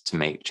resilience to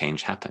make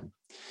change happen.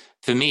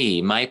 For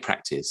me, my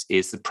practice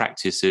is the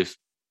practice of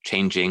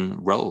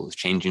changing roles,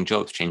 changing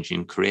jobs,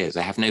 changing careers.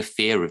 I have no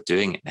fear of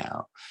doing it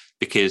now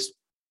because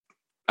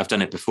I've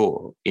done it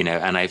before,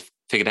 and I've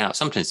figured out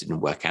sometimes it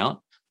didn't work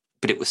out,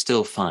 but it was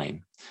still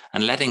fine.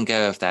 And letting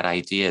go of that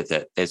idea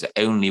that there's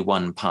only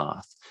one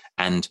path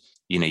and,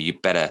 you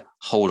better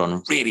hold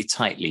on really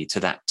tightly to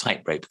that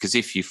tightrope because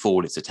if you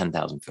fall, it's a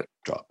 10,000-foot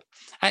drop.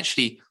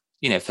 Actually,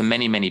 for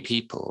many, many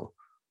people,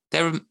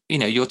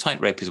 your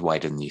tightrope is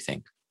wider than you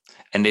think.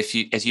 And as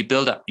you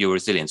build up your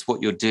resilience,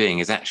 what you're doing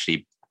is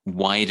actually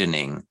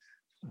widening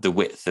the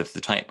width of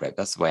the tightrope.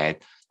 That's the way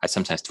I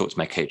sometimes talk to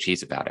my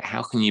coachees about it.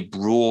 How can you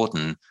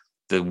broaden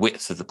the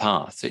width of the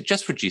path? So it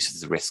just reduces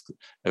the risk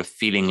of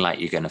feeling like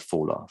you're going to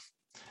fall off.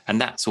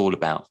 And that's all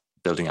about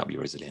building up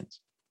your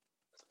resilience.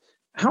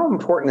 How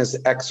important is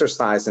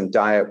exercise and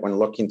diet when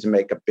looking to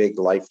make a big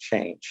life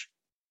change?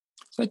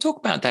 So I talk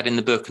about that in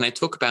the book, and I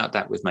talk about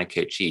that with my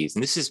coachees.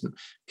 And this is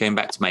going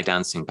back to my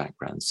dancing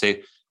background. So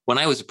when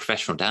I was a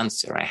professional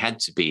dancer, I had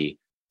to be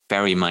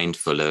very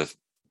mindful of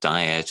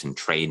diet and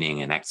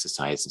training and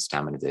exercise and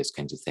stamina, those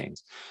kinds of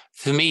things.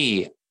 For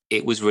me,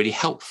 it was really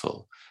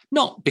helpful,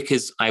 not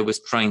because I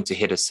was trying to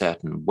hit a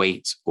certain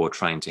weight or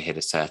trying to hit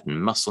a certain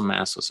muscle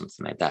mass or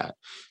something like that,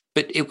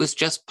 but it was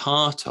just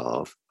part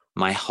of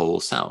my whole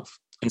self.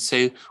 And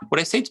so what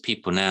I say to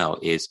people now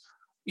is,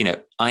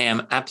 I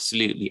am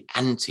absolutely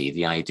anti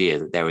the idea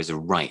that there is a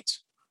right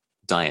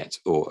diet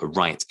or a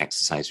right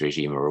exercise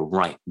regime or a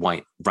right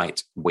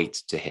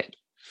weight to hit.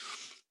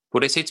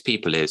 What I say to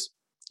people is,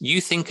 you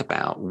think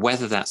about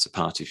whether that's a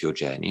part of your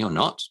journey or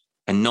not,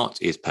 and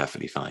not is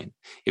perfectly fine.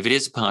 If it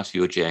is a part of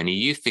your journey,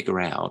 you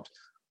figure out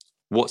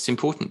what's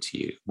important to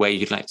you, where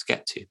you'd like to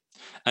get to.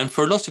 And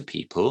for a lot of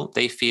people,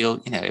 they feel,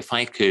 if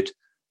I could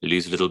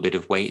lose a little bit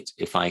of weight,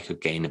 if I could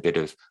gain a bit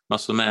of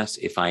muscle mass,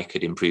 if I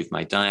could improve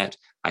my diet,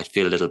 I'd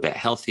feel a little bit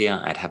healthier,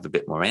 I'd have a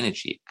bit more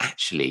energy.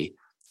 Actually,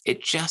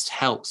 it just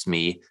helps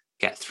me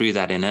get through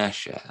that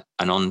inertia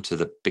and on to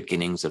the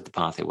beginnings of the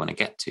path I want to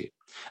get to.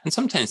 And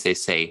sometimes they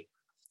say,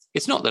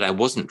 it's not that I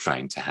wasn't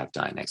trying to have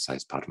diet and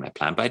exercise part of my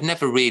plan, but I'd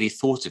never really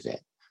thought of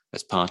it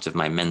as part of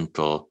my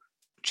mental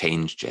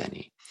change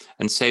journey.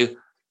 And so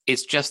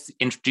it's just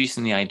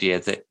introducing the idea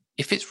that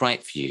if it's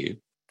right for you,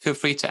 feel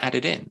free to add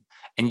it in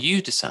and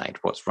you decide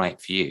what's right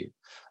for you.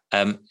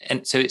 And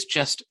so it's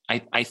just,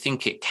 I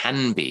think it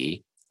can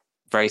be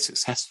very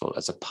successful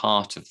as a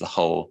part of the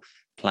whole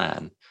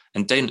plan.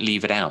 And don't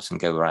leave it out and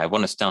go, well, I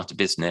want to start a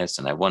business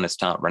and I want to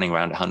start running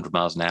around 100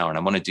 miles an hour and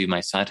I want to do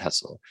my side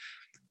hustle.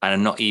 And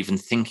I'm not even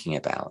thinking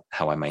about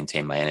how I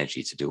maintain my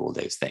energy to do all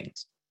those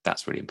things.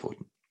 That's really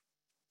important.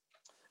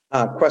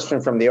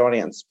 Question from the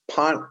audience.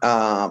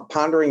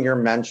 Pondering your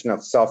mention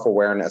of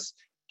self-awareness,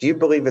 do you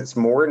believe it's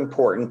more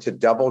important to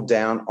double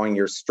down on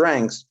your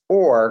strengths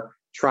or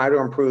try to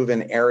improve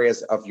in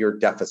areas of your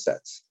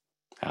deficits?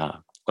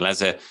 Well,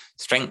 as a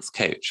strengths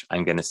coach,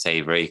 I'm going to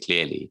say very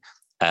clearly,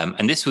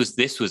 and this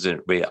was a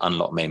real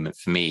unlock moment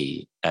for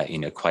me,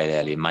 quite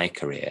early in my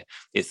career.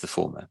 It's the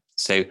former.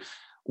 So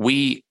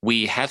we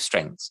have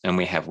strengths and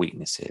we have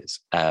weaknesses.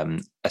 A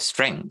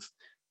strength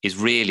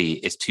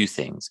is two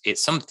things.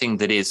 It's something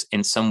that is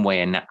in some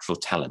way a natural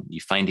talent. You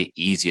find it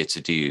easier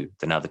to do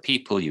than other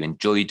people. You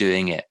enjoy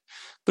doing it,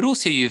 but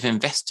also you've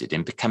invested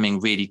in becoming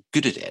really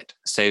good at it.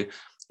 So,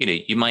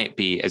 you might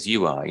be, as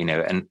you are,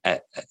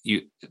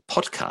 you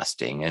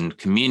podcasting and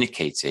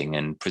communicating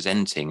and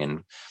presenting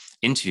and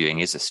interviewing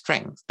is a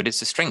strength, but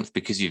it's a strength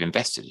because you've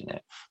invested in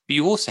it. But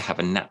you also have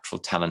a natural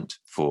talent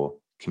for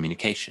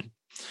communication.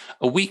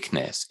 A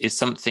weakness is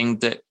something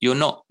that you're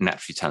not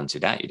naturally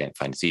talented at. You don't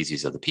find as easy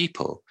as other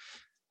people.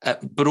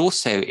 But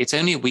also, it's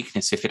only a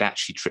weakness if it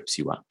actually trips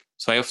you up.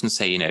 So I often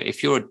say,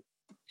 if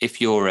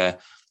you're a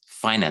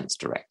finance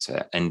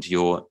director and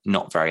you're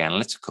not very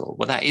analytical,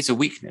 well, that is a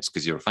weakness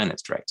because you're a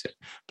finance director.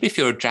 But if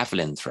you're a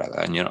javelin thrower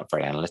and you're not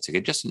very analytical,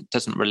 it just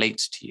doesn't relate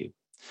to you.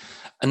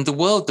 And the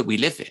world that we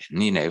live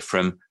in,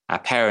 from our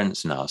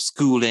parents and our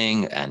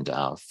schooling and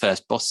our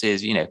first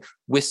bosses,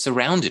 we're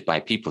surrounded by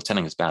people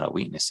telling us about our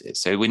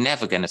weaknesses. So we're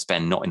never going to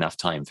spend not enough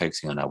time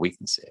focusing on our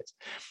weaknesses.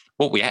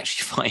 What we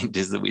actually find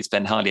is that we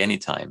spend hardly any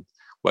time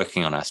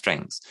working on our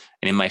strengths.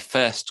 And in my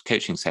first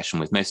coaching session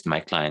with most of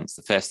my clients,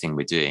 the first thing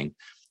we're doing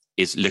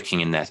is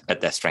looking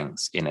at their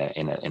strengths in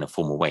a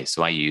formal way.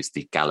 So I use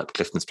the Gallup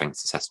Clifton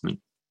Strengths Assessment,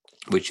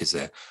 which is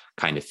a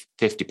kind of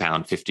 £50,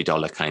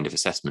 $50 kind of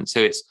assessment. So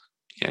it's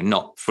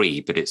not free,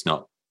 but it's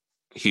not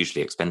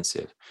hugely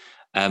expensive.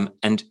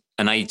 And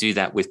I do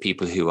that with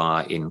people who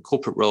are in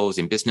corporate roles,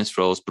 in business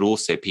roles, but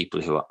also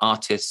people who are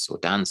artists or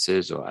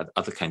dancers or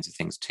other kinds of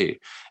things too.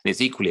 And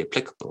it's equally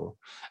applicable.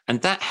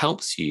 And that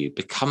helps you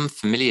become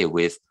familiar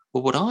with,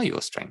 well, what are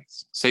your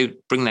strengths? So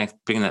bring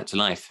that to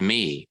life. For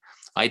me,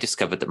 I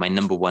discovered that my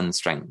number one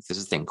strength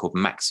is a thing called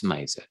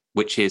maximizer,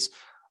 which is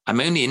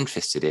I'm only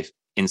interested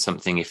in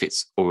something if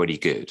it's already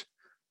good,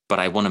 but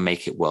I want to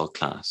make it world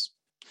class.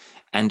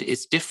 And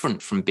it's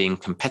different from being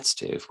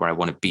competitive where I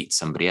want to beat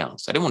somebody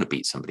else. I don't want to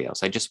beat somebody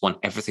else. I just want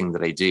everything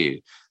that I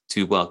do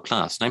to world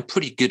class. And I'm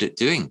pretty good at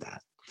doing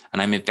that.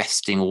 And I'm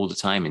investing all the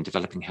time in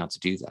developing how to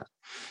do that.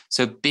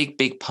 So a big,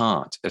 big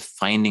part of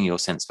finding your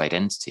sense of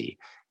identity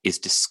is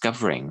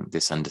discovering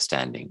this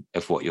understanding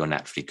of what you're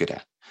naturally good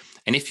at.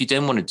 And if you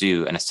don't want to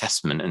do an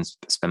assessment and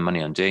spend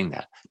money on doing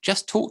that,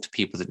 just talk to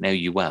people that know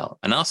you well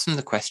and ask them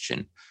the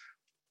question,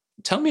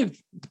 tell me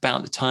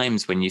about the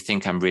times when you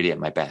think I'm really at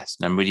my best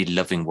and I'm really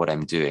loving what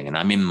I'm doing and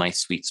I'm in my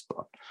sweet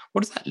spot.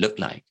 What does that look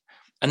like?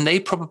 And they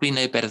probably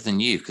know better than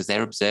you because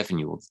they're observing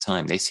you all the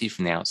time. They see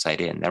from the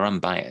outside in. They're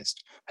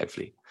unbiased,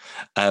 hopefully.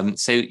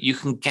 So you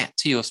can get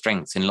to your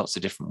strengths in lots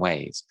of different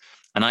ways.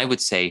 And I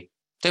would say,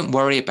 don't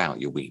worry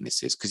about your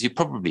weaknesses because you're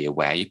probably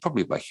aware. You're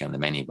probably working on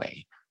them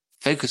anyway.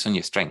 Focus on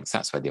your strengths.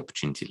 That's where the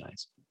opportunity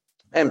lies.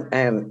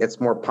 And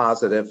it's more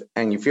positive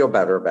and you feel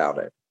better about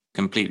it.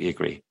 Completely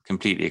agree.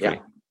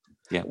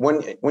 Yeah.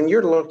 When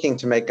you're looking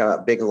to make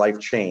a big life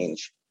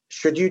change,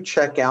 should you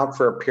check out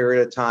for a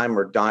period of time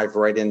or dive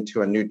right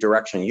into a new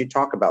direction? You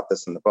talk about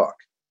this in the book.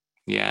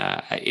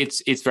 Yeah,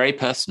 it's very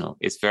personal.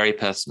 It's very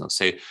personal.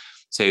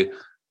 So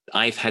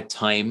I've had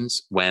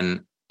times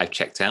when I've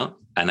checked out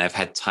and I've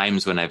had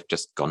times when I've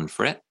just gone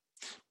for it.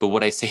 But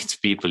what I say to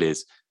people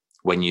is,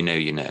 when you know,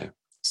 you know.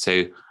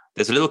 So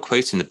there's a little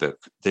quote in the book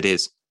that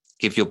is,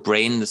 give your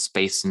brain the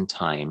space and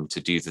time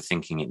to do the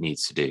thinking it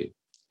needs to do.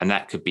 And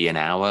that could be an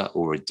hour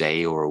or a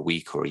day or a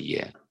week or a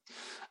year.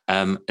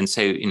 And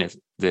so,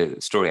 the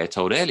story I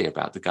told earlier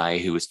about the guy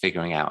who was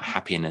figuring out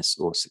happiness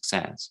or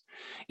success.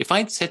 If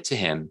I'd said to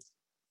him,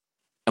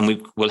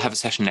 and we'll have a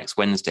session next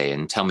Wednesday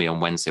and tell me on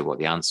Wednesday what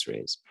the answer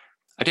is,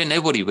 I don't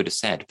know what he would have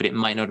said, but it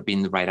might not have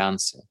been the right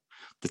answer.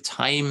 The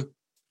time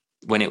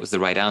when it was the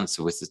right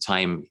answer was the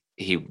time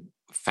he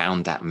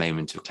found that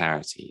moment of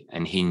clarity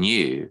and he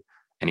knew,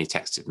 and he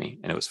texted me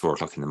and it was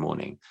 4:00 in the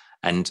morning.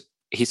 And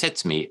he said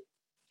to me,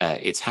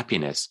 it's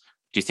happiness.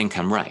 Do you think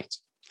I'm right?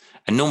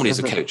 And normally as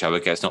a coach, I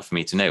would go, it's not for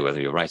me to know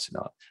whether you're right or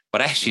not.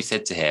 But I actually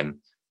said to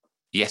him,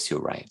 yes, you're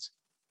right.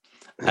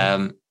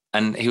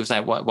 And he was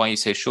like, why are you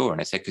so sure?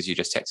 And I said, because you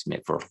just texted me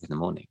at 4:00 in the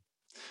morning.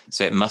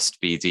 So it must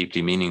be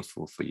deeply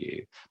meaningful for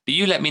you. But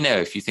you let me know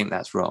if you think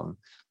that's wrong.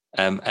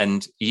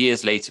 And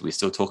years later, we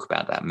still talk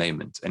about that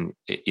moment. And,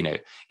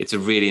 it's a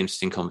really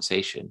interesting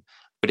conversation,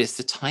 but it's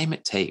the time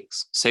it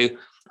takes. So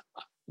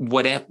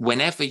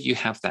whenever you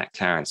have that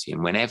clarity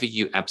and whenever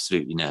you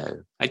absolutely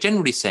know, I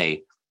generally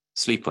say,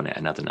 sleep on it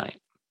another night,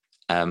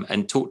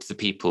 and talk to the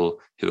people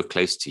who are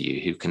close to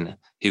you,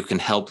 who can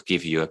help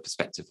give you a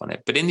perspective on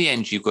it. But in the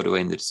end, you've got to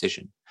own the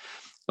decision.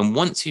 And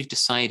once you've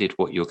decided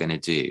what you're going to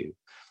do,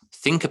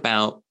 think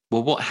about,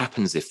 well, what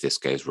happens if this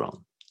goes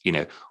wrong?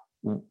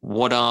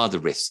 What are the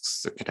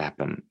risks that could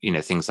happen?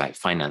 Things like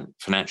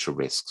financial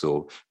risks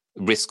or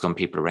risks on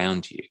people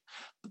around you.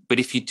 But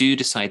if you do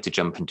decide to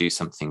jump and do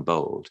something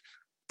bold,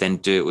 then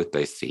do it with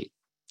both feet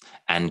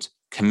and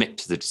commit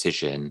to the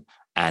decision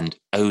and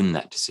own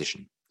that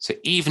decision. So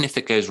even if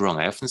it goes wrong,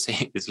 I often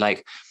say it's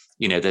like,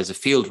 there's a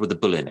field with a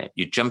bull in it.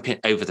 You jump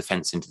over the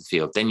fence into the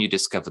field, then you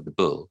discover the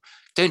bull.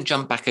 Don't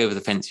jump back over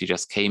the fence you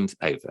just came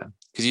over,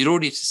 because you'd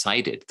already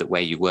decided that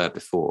where you were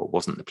before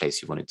wasn't the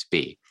place you wanted to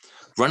be.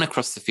 Run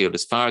across the field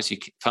as fast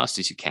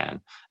as you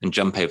can and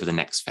jump over the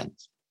next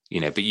fence.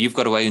 But you've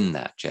got to own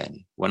that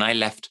journey. When I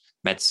left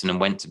medicine and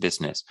went to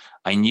business,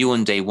 I knew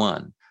on day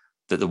one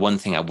that the one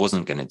thing I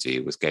wasn't going to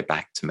do was go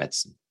back to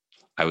medicine.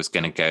 I was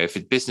going to go, if a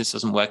business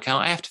doesn't work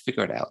out, I have to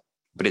figure it out.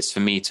 But it's for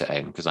me to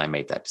own, because I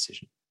made that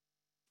decision.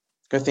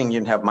 Good thing you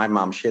didn't have my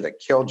mom. She'd have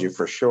killed you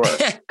for sure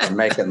for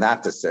making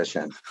that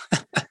decision.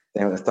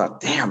 They would have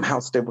thought, damn, how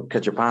stupid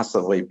could you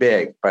possibly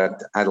be?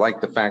 But I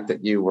like the fact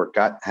that you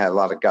had a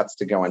lot of guts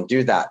to go and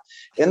do that.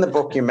 In the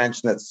book, you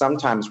mentioned that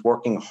sometimes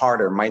working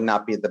harder might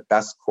not be the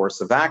best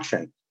course of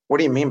action. What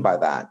do you mean by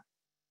that?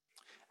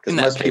 Because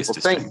most people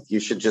think you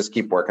should just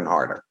keep working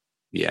harder.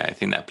 Yeah, I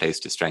think that plays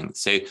to strength.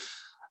 So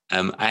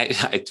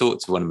I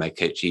talked to one of my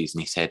coachees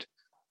and he said,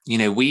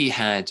 we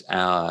had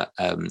our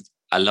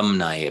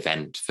alumni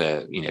event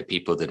for,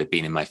 people that had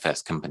been in my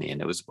first company, and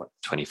it was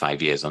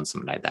 25 years on,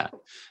 something like that.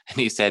 And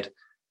he said,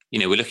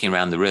 we're looking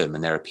around the room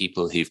and there are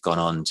people who've gone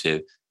on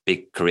to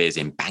big careers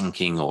in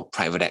banking or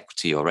private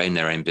equity or own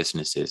their own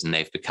businesses, and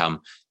they've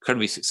become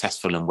incredibly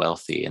successful and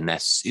wealthy, and they're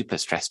super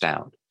stressed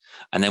out.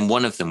 And then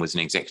one of them was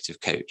an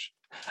executive coach.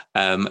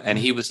 And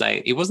he was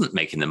like, he wasn't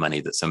making the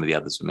money that some of the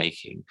others were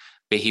making,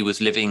 but he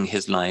was living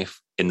his life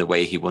in the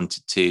way he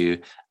wanted to.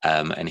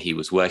 And he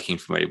was working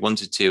from where he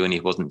wanted to, and he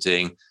wasn't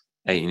doing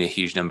a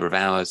huge number of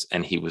hours,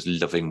 and he was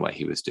loving what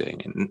he was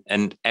doing.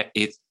 And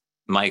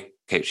my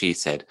coachee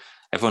said,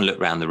 everyone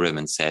looked around the room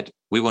and said,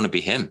 we want to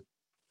be him.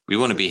 We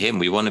want to be him.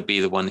 We want to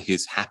be the one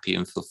who's happy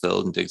and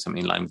fulfilled and doing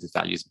something in line with his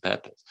values and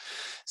purpose.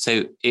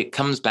 So it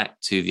comes back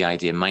to the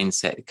idea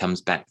mindset. It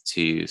comes back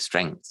to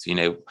strengths.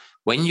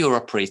 When you're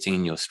operating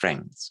in your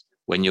strengths,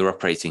 when you're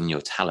operating in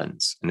your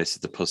talents, and this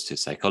is the positive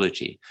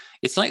psychology,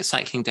 it's like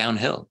cycling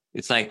downhill.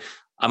 It's like,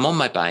 I'm on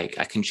my bike.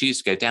 I can choose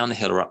to go down the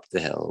hill or up the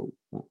hill.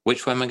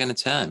 Which way am I going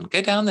to turn?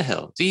 Go down the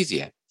hill. It's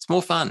easier. It's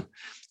more fun.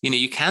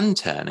 You can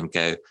turn and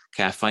go,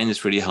 okay, I find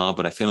this really hard,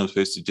 but I feel I'm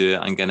supposed to do it.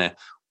 I'm going to,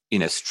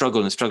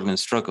 struggle and struggle and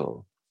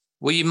struggle.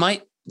 Well,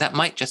 that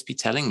might just be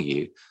telling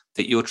you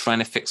that you're trying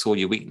to fix all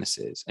your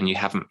weaknesses and you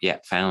haven't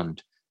yet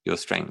found your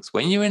strengths.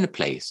 When you're in a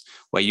place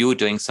where you're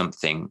doing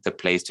something that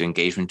plays to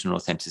engagement and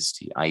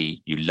authenticity,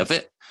 i.e. you love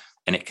it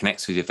and it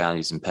connects with your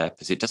values and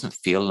purpose, it doesn't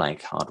feel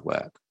like hard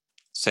work.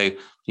 So,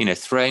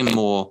 throwing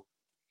more,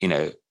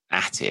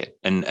 at it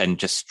and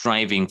just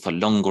striving for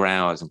longer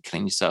hours and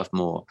killing yourself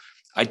more,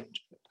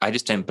 I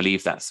just don't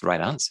believe that's the right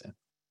answer.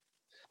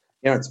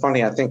 It's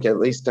funny. I think at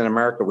least in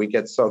America, we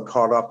get so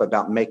caught up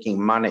about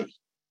making money.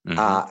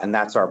 Mm-hmm. And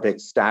that's our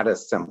big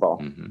status symbol,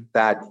 mm-hmm.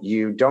 that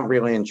you don't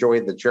really enjoy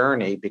the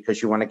journey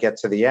because you want to get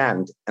to the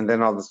end. And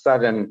then all of a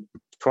sudden,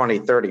 20,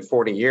 30,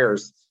 40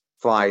 years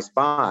flies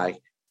by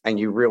and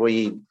you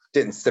really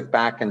didn't sit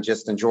back and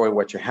just enjoy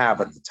what you have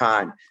at the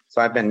time.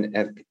 So I've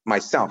been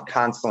myself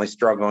constantly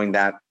struggling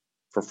that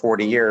for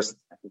 40 years,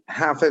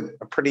 have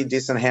a pretty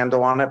decent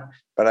handle on it,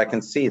 but I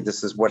can see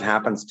this is what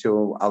happens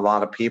to a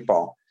lot of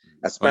people,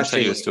 especially. I'll tell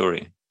you a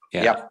story.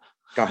 Yeah. Yep.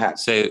 Go ahead.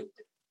 So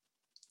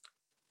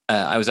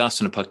I was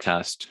asked on a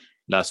podcast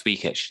last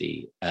week,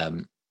 actually,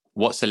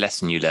 what's the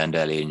lesson you learned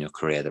early in your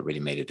career that really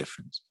made a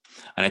difference?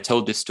 And I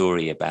told this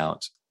story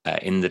about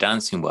in the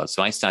dancing world.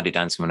 So I started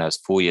dancing when I was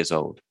 4 years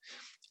old.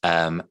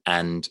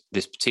 And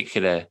this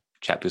particular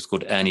chap was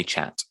called Ernie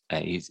Chatt.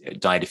 He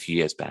died a few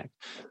years back,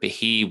 but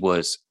he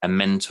was a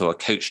mentor, a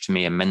coach to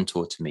me, a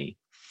mentor to me.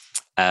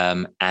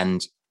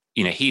 And,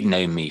 he'd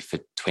known me for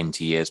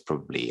 20 years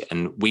probably.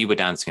 And we were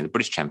dancing at the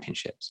British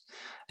Championships.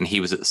 And he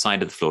was at the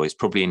side of the floor. He's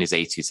probably in his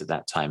 80s at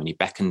that time. And he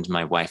beckoned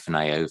my wife and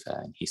I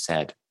over and he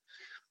said,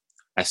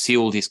 I see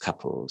all these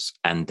couples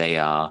and they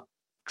are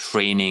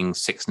training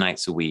 6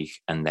 nights a week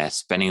and they're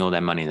spending all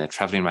their money and they're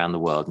traveling around the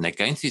world and they're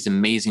going to these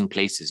amazing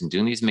places and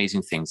doing these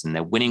amazing things and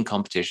they're winning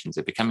competitions,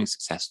 they're becoming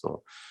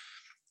successful.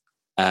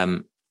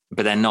 But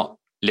they're not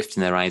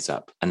lifting their eyes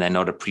up and they're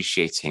not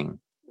appreciating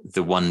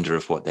the wonder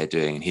of what they're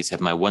doing. And he said,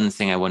 my one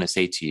thing I want to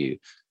say to you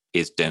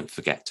is don't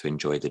forget to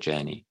enjoy the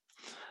journey.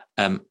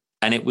 And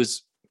it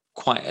was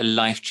quite a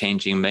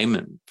life-changing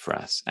moment for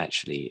us,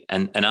 actually.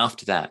 And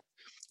after that,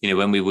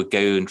 when we would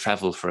go and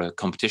travel for a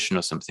competition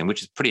or something,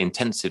 which is a pretty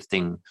intensive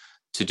thing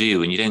to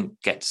do, and you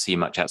don't get to see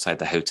much outside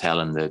the hotel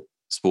and the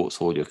sports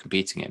hall you're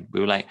competing in. We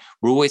were like,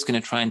 we're always going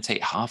to try and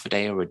take half a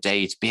day or a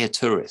day to be a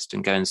tourist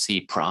and go and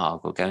see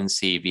Prague or go and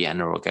see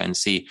Vienna or go and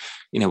see,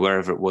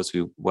 wherever it was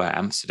we were,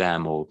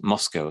 Amsterdam or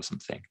Moscow or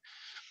something.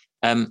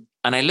 And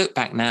I look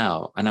back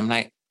now and I'm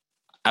like,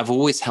 I've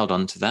always held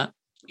on to that,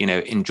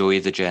 enjoy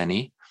the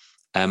journey.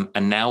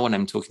 And now when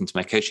I'm talking to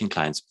my coaching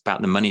clients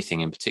about the money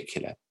thing in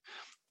particular,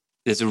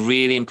 there's a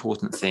really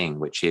important thing,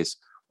 which is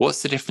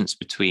what's the difference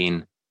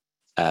between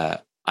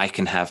I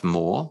can have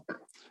more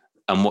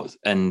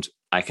and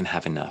I can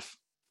have enough.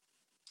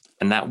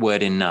 And that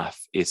word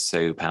enough is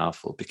so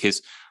powerful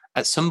because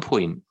at some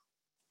point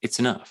it's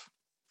enough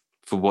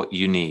for what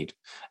you need.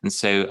 And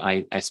so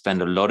I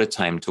spend a lot of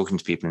time talking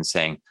to people and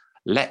saying,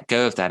 let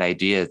go of that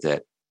idea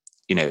that,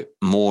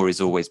 more is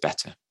always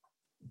better.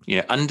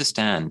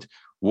 Understand,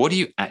 what do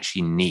you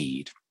actually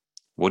need?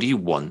 What do you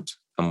want?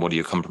 And what do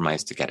you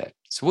compromise to get it?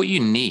 So what you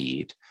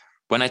need,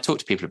 when I talk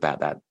to people about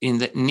that,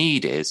 that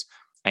need is,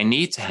 I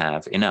need to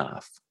have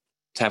enough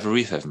to have a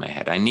roof over my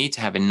head. I need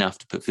to have enough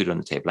to put food on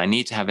the table. I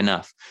need to have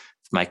enough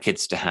for my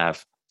kids to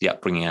have the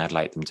upbringing I'd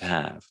like them to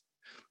have.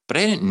 But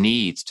I don't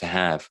need to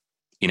have,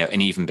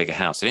 an even bigger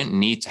house. I don't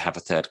need to have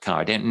a third car.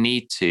 I don't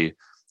need to,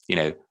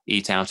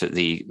 eat out at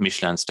the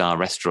Michelin star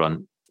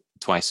restaurant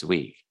twice a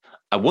week.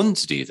 I want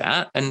to do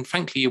that. And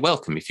frankly, you're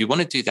welcome. If you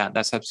want to do that,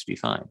 that's absolutely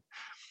fine.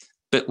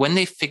 But when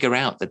they figure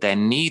out that their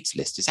needs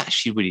list is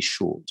actually really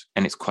short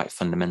and it's quite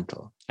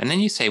fundamental, and then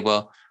you say,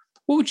 well,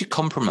 what would you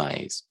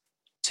compromise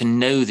to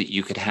know that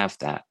you could have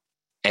that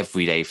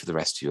every day for the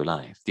rest of your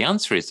life? The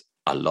answer is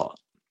a lot.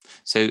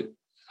 So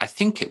I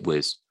think it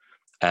was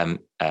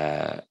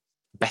Better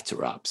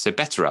Up. So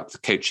Better Up, the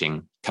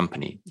coaching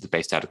company,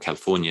 based out of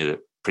California that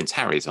Prince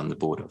Harry is on the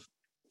board of.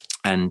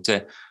 And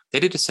they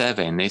did a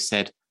survey and they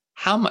said,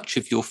 how much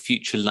of your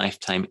future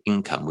lifetime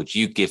income would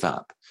you give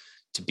up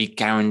to be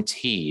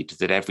guaranteed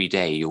that every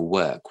day your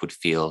work would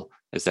feel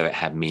as though it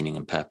had meaning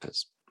and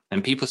purpose?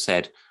 And people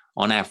said,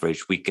 on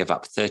average, we give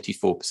up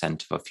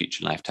 34% of our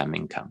future lifetime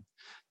income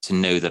to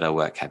know that our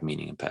work had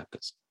meaning and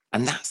purpose.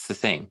 And that's the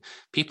thing.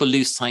 People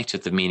lose sight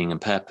of the meaning and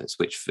purpose,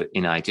 which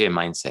in idea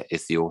mindset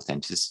is the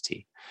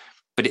authenticity.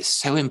 But it's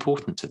so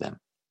important to them.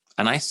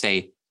 And I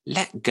say,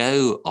 let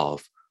go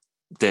of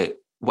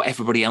what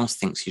everybody else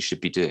thinks you should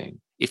be doing.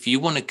 If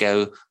you want to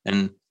go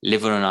and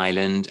live on an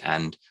island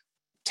and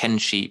 10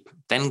 sheep,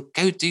 then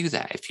go do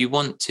that. If you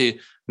want to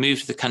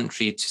move to the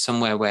country to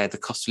somewhere where the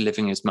cost of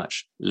living is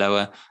much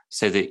lower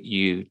so that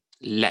you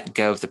let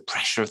go of the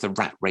pressure of the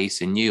rat race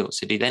in New York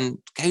City, then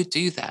go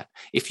do that.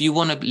 If you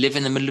want to live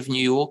in the middle of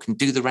New York and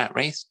do the rat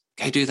race,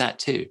 go do that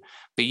too.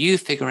 But you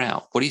figure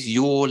out what is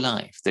your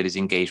life that is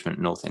engagement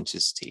and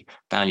authenticity,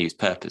 values,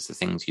 purpose, the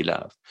things you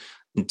love.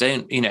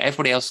 Don't,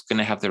 everybody else is going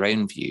to have their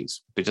own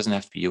views, but it doesn't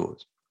have to be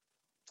yours.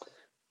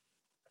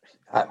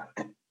 I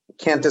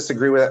can't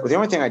disagree with that. The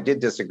only thing I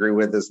did disagree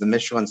with is the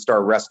Michelin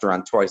star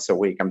restaurant twice a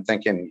week. I'm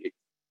thinking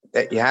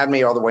that you had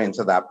me all the way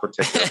into that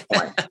particular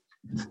point.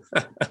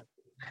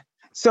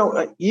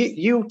 So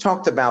you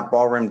talked about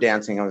ballroom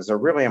dancing. It was a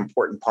really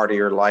important part of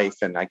your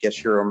life. And I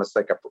guess you're almost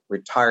like a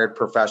retired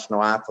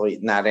professional athlete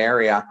in that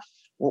area.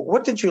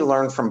 What did you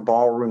learn from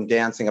ballroom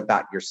dancing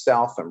about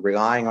yourself and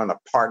relying on a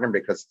partner?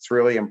 Because it's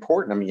really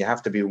important. I mean, you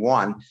have to be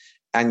one,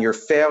 and your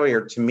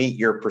failure to meet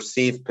your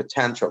perceived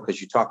potential, because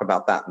you talk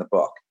about that in the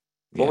book.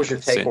 What was your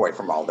takeaway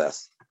from all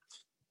this?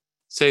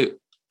 So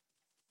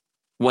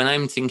when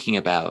I'm thinking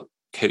about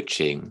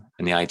coaching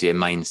and the idea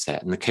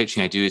mindset and the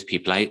coaching I do with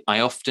people, I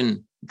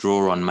often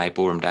draw on my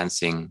ballroom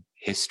dancing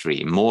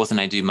history more than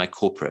I do my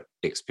corporate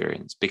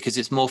experience, because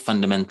it's more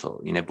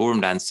fundamental. Ballroom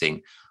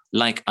dancing,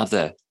 like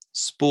other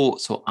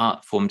sports or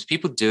art forms,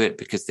 people do it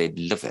because they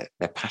love it.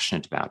 They're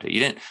passionate about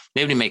it.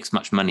 Nobody makes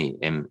much money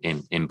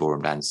in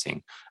ballroom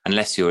dancing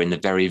unless you're in the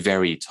very,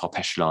 very top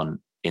echelon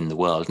in the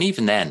world. And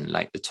even then,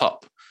 like the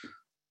top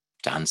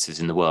dancers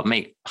in the world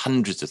make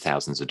hundreds of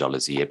thousands of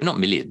dollars a year, but not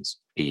millions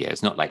a year.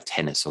 It's not like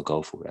tennis or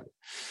golf or whatever.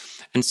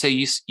 And so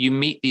you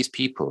meet these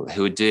people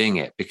who are doing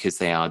it because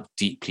they are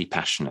deeply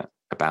passionate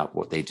about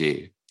what they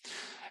do.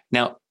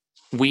 Now,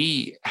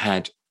 we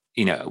had,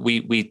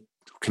 we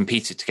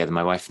competed together,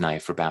 my wife and I,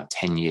 for about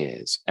 10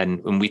 years.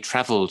 And we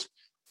traveled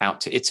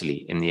out to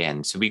Italy in the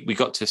end. So we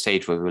got to a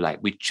stage where we were like,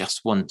 we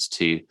just want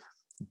to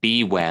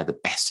be where the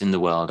best in the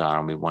world are,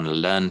 and we want to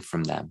learn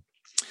from them.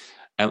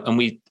 And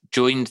we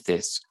joined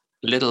this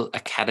little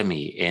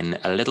academy in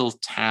a little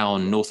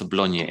town north of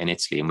Bologna in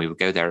Italy, and we would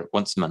go there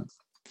once a month.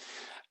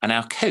 And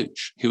our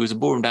coach, who was a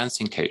ballroom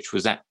dancing coach,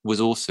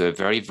 was also a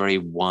very, very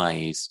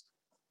wise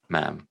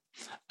man,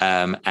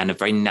 and a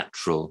very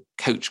natural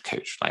coach,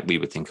 like we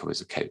would think of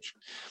as a coach.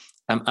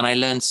 And I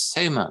learned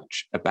so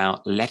much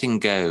about letting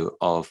go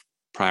of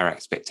prior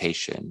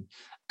expectation,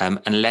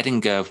 and letting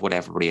go of what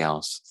everybody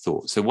else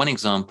thought. So one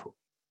example,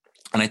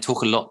 and I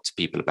talk a lot to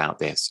people about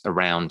this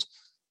around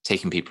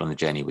taking people on the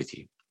journey with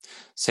you.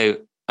 So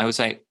I was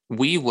like,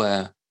 we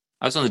were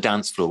I was on the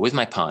dance floor with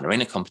my partner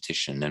in a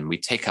competition, and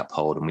we'd take up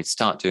hold and we'd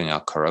start doing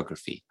our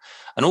choreography.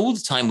 And all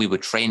the time we were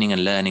training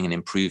and learning and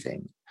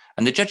improving.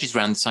 And the judges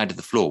around the side of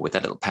the floor with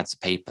their little pads of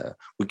paper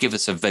would give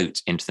us a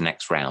vote into the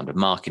next round, a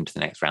mark into the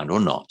next round or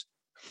not.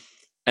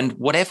 And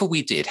whatever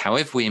we did,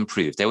 however we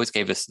improved, they always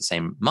gave us the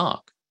same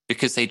mark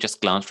because they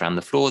just glanced around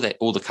the floor.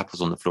 All the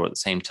couples on the floor at the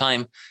same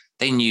time,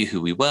 they knew who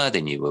we were.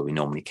 They knew where we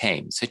normally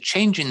came. So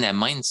changing their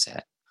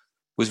mindset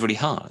was really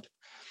hard.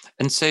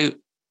 And so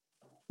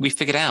we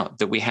figured out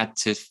that we had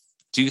to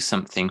do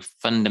something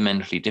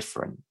fundamentally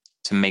different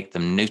to make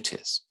them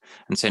notice.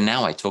 And so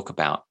now I talk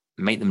about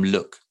make them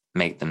look,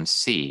 make them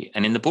see.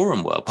 And in the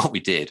ballroom world, what we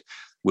did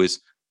was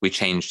we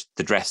changed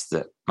the dress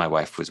that my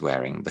wife was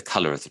wearing, the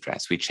color of the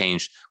dress. We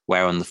changed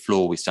where on the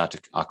floor we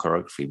started our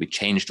choreography. We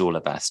changed all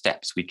of our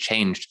steps. We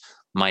changed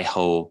my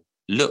whole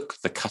look,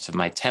 the cut of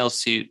my tail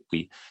suit.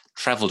 We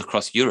traveled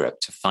across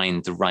Europe to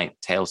find the right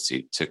tail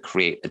suit to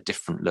create a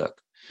different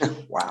look.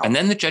 Wow. And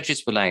then the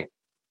judges were like,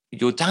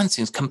 your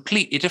dancing is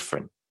completely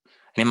different.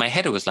 And in my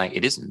head, it was like,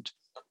 it isn't,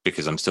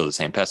 because I'm still the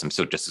same person. I'm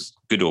still just as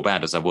good or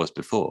bad as I was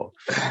before.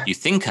 You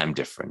think I'm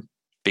different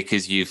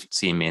because you've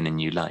seen me in a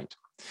new light.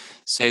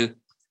 So,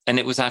 and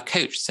it was our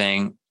coach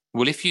saying,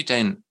 well, if you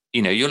don't,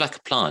 you're like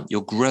a plant,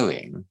 you're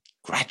growing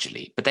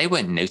gradually, but they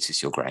won't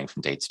notice you're growing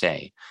from day to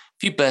day.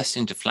 If you burst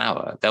into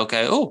flower, they'll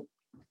go, oh,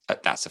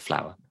 that's a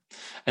flower.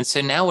 And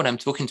so now when I'm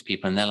talking to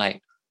people and they're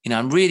like,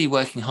 I'm really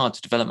working hard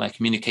to develop my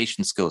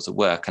communication skills at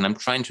work and I'm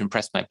trying to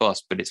impress my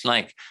boss, but it's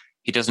like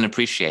he doesn't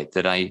appreciate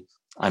that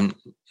I'm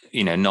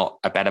not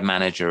a better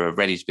manager or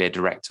ready to be a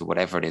director,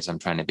 whatever it is I'm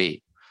trying to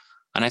be.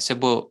 And I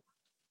said, well,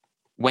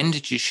 when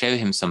did you show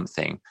him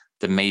something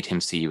that made him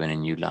see you in a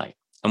new light?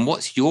 And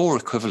what's your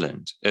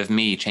equivalent of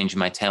me changing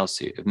my tail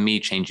suit, of me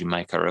changing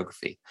my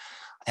choreography?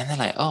 And they're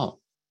like, oh,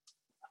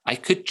 I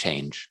could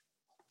change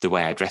the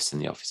way I dress in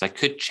the office. I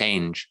could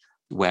change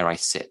where I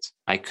sit.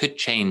 I could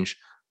change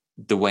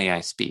the way I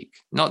speak,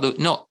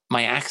 not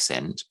my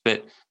accent,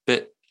 but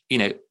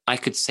I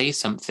could say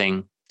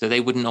something that they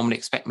wouldn't normally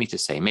expect me to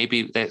say.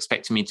 Maybe they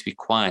expect me to be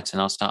quiet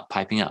and I'll start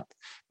piping up.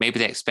 Maybe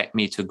they expect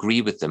me to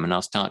agree with them and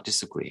I'll start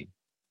disagreeing.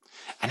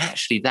 And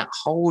actually that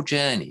whole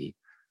journey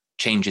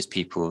changes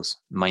people's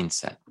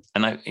mindset.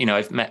 And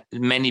I've met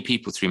many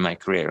people through my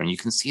career, and you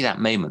can see that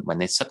moment when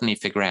they suddenly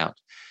figure out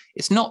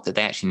it's not that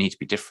they actually need to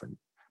be different,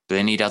 but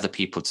they need other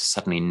people to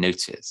suddenly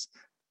notice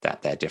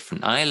that they're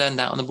different. I learned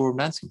that on the ballroom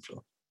dancing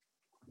floor.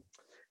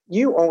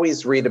 You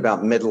always read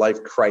about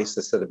midlife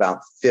crisis at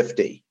about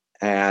 50,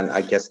 and I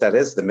guess that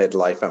is the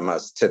midlife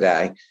almost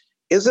today.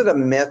 Is it a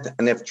myth?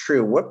 And if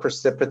true, what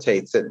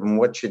precipitates it and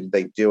what should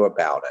they do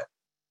about it?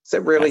 Is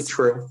it really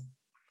true?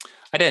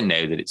 I don't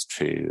know that it's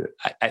true.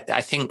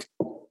 I think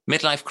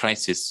midlife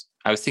crisis,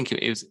 I was thinking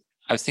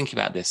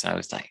about this. I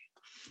was like,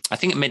 I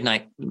think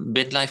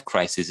midlife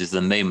crisis is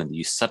the moment that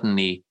you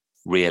suddenly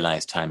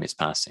realize time is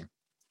passing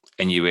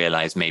and you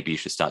realize maybe you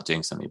should start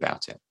doing something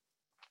about it.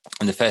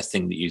 And the first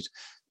thing that you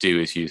do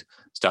is you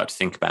start to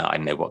think about, I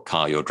don't know what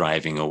car you're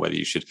driving or whether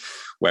you should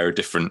wear a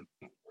different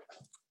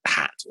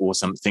hat or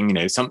something,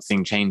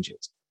 something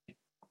changes.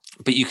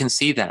 But you can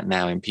see that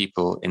now in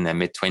people in their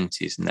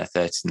mid-20s and their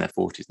 30s and their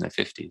 40s and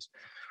their 50s.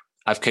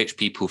 I've coached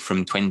people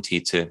from 20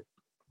 to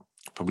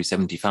probably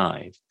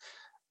 75.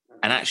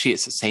 And actually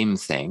it's the same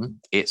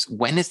thing. It's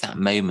when is that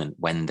moment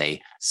when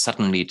they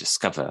suddenly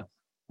discover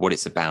what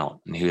it's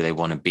about and who they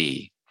want to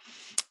be.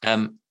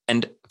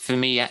 And for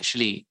me,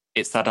 actually,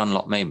 it's that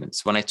unlock moment.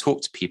 So when I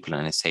talk to people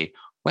and I say,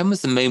 when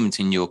was the moment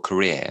in your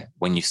career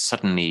when you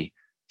suddenly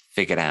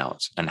figured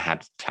out and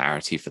had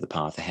clarity for the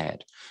path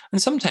ahead?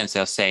 And sometimes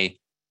they'll say,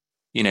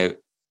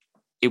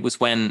 it was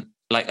when,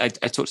 like I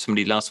talked to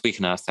somebody last week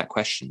and I asked that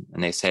question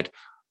and they said,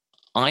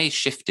 I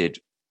shifted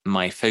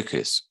my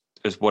focus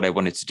as what I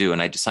wanted to do.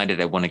 And I decided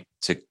I wanted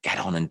to get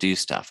on and do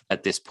stuff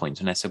at this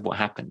point. And I said, what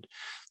happened?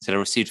 I said, I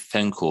received a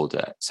phone call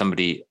that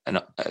somebody,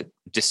 a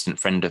distant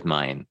friend of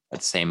mine at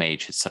the same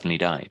age had suddenly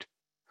died.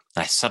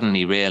 And I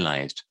suddenly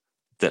realized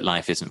that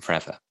life isn't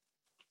forever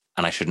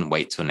and I shouldn't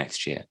wait till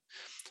next year.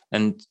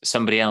 And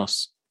somebody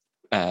else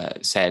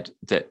said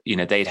that,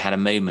 they'd had a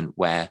moment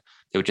where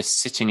they were just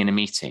sitting in a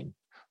meeting.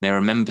 They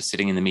remember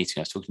sitting in the meeting,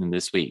 I was talking to them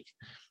this week,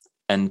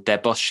 and their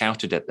boss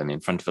shouted at them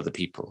in front of other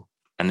people.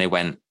 And they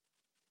went,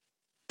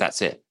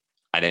 that's it.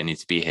 I don't need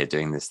to be here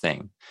doing this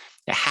thing.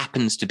 It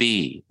happens to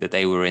be that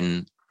they were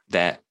in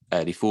their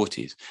early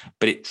 40s,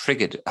 but it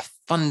triggered a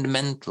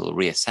fundamental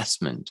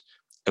reassessment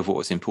of what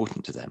was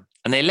important to them.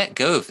 And they let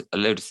go of a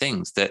load of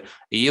things that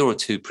a year or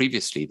two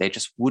previously, they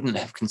just wouldn't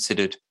have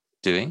considered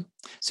doing.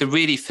 So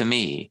really for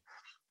me,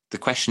 the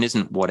question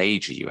isn't what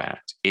age are you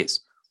at?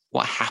 It's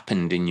what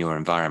happened in your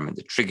environment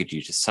that triggered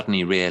you to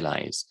suddenly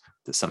realize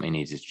that something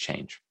needed to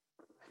change.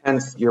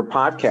 Hence your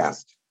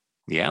podcast.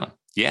 Yeah.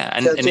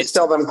 And just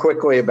tell them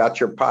quickly about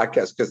your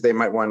podcast because they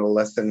might want to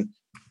listen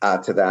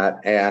to that.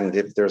 And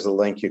if there's a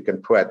link you can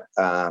put,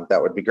 that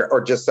would be great.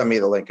 Or just send me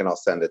the link and I'll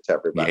send it to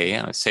everybody.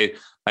 Yeah. So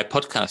my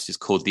podcast is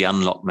called The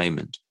Unlock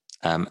Moment.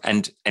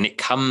 And it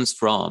comes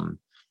from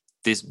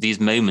these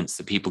moments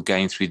that people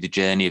going through the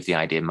journey of the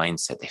idea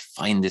mindset, they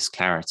find this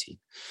clarity.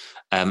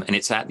 And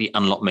it's at the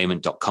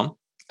unlockmoment.com,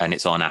 and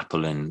it's on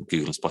Apple and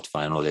Google and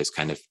Spotify and all those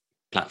kind of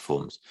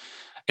platforms.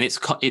 And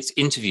it's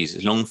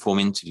interviews, long form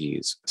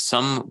interviews,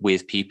 some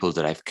with people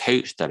that I've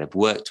coached, that I've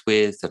worked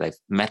with, that I've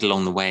met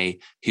along the way,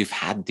 who've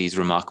had these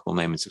remarkable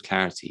moments of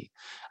clarity.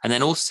 And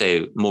then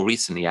also more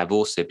recently, I've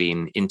also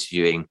been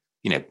interviewing,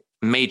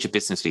 major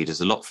business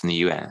leaders, a lot from the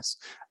US,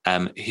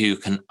 who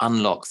can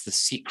unlock the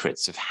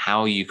secrets of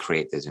how you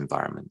create those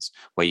environments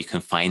where you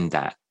can find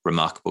that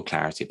remarkable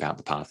clarity about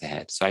the path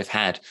ahead. So I've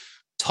had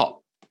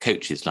top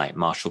coaches like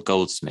Marshall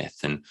Goldsmith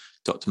and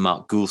Dr.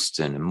 Mark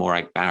Goulston and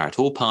Morag Barrett,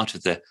 all part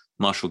of the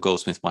Marshall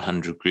Goldsmith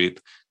 100 group.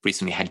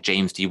 Recently had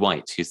James D.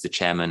 White, who's the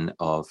chairman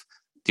of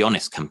The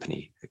Honest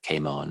Company, that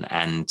came on,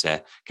 and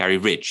Gary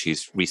Ridge,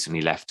 who's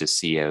recently left as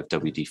CEO of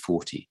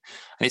WD-40.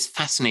 And it's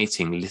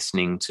fascinating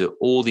listening to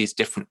all these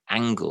different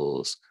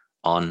angles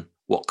on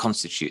what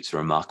constitutes a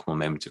remarkable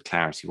moment of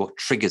clarity, what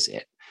triggers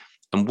it,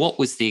 and what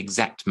was the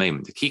exact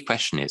moment. The key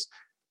question is,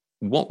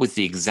 what was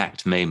the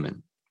exact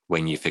moment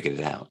when you figured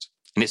it out?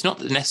 And it's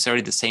not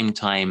necessarily the same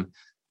time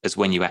as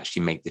when you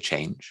actually make the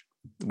change.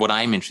 What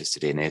I'm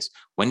interested in is,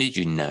 when did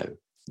you know?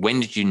 When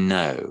did you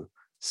know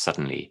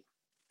suddenly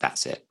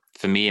that's it?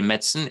 For me in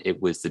medicine,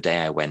 it was the day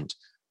I went,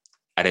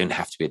 I don't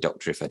have to be a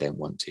doctor if I don't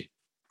want to.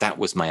 That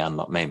was my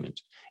unlock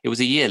moment. It was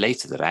a year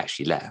later that I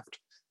actually left,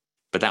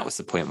 but that was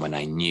the point when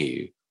I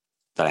knew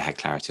that I had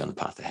clarity on the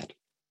path ahead.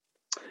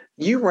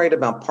 You write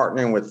about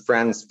partnering with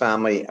friends,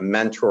 family, a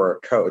mentor, or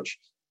a coach.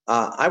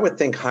 I would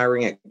think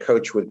hiring a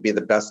coach would be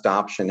the best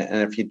option.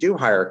 And if you do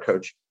hire a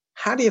coach,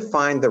 how do you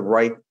find the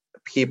right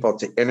people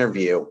to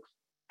interview,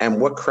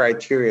 and what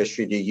criteria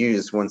should you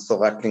use when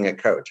selecting a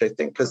coach? I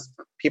think because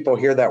people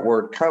hear that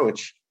word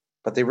coach,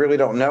 but they really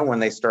don't know when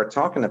they start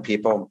talking to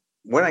people,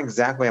 what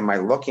exactly am I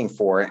looking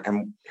for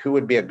and who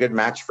would be a good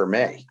match for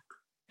me?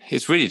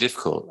 It's really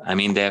difficult. I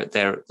mean,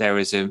 there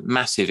is a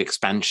massive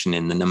expansion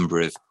in the number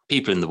of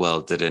people in the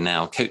world that are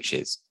now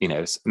coaches,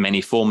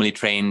 many formally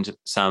trained,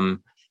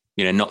 some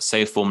not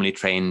so formally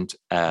trained,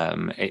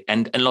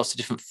 and lots of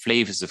different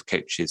flavors of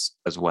coaches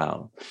as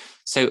well.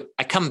 So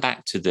I come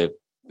back to the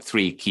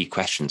three key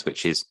questions,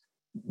 which is,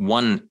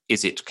 one,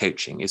 is it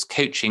coaching? Is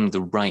coaching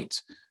the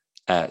right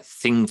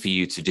thing for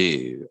you to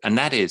do? And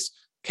that is,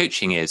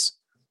 coaching is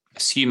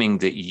assuming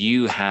that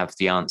you have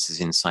the answers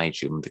inside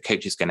you and the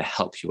coach is going to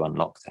help you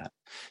unlock that.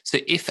 So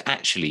if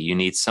actually you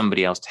need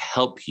somebody else to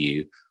help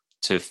you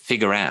to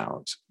figure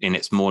out, and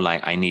it's more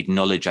like, I need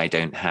knowledge I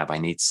don't have, I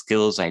need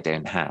skills I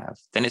don't have,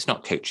 then it's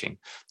not coaching.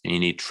 And you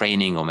need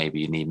training, or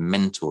maybe you need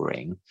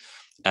mentoring.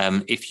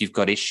 If you've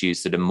got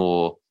issues that are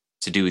more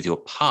to do with your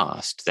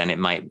past, then it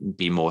might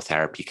be more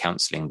therapy,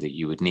 counseling that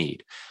you would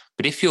need.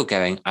 But if you're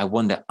going, I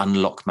want to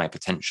unlock my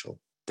potential,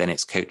 then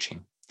it's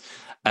coaching.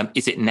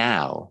 Is it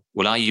now?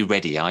 Well, are you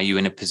ready? Are you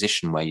in a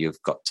position where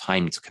you've got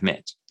time to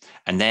commit?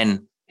 And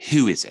then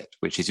who is it,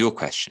 which is your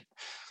question.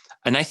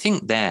 And I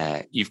think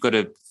there you've got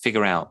to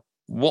figure out,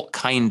 what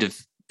kind of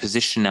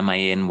position am I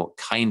in? What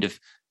kind of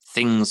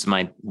things am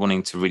I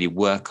wanting to really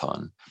work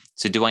on?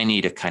 So do I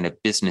need a kind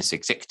of business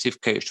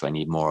executive coach? Do I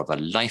need more of a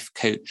life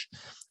coach?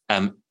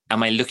 Am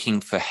I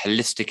looking for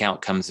holistic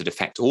outcomes that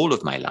affect all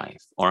of my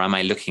life? Or am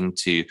I looking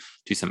to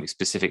do something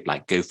specific,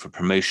 like go for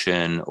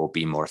promotion or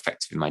be more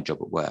effective in my job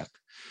at work?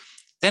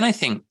 Then I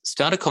think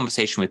start a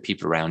conversation with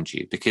people around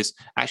you, because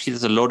actually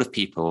there's a lot of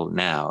people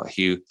now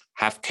who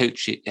have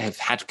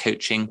had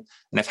coaching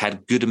and have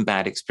had good and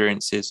bad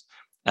experiences.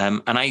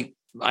 And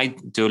I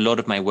do a lot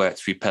of my work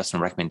through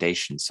personal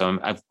recommendations. So I'm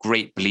a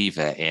great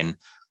believer in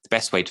the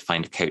best way to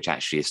find a coach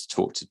actually is to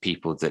talk to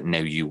people that know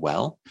you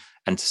well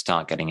and to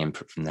start getting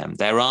input from them.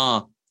 There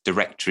are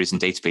directories and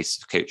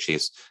databases of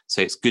coaches.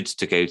 So it's good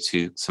to go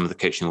to some of the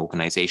coaching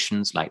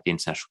organizations like the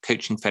International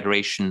Coaching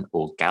Federation,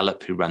 or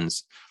Gallup, who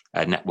runs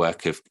a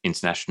network of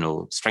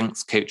international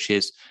strengths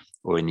coaches,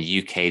 or in the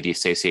UK, the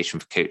Association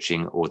for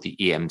Coaching, or the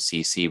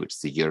EMCC, which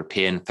is the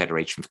European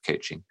Federation for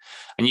Coaching.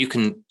 And you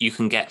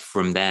can get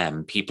from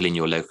them people in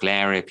your local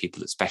area, people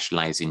that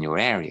specialize in your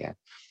area.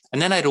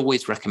 And then I'd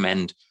always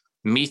recommend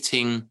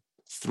meeting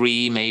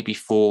 3, maybe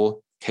 4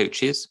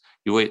 coaches.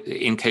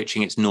 In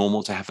coaching, it's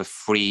normal to have a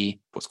free,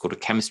 what's called a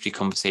chemistry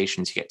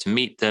conversations. You get to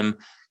meet them,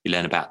 you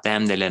learn about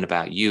them, they learn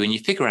about you, and you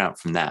figure out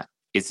from that,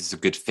 is this a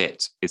good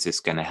fit? Is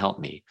this going to help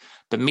me?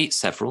 But meet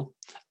several,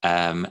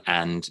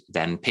 and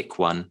then pick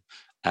one,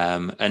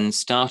 and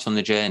start on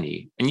the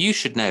journey. And you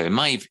should know, in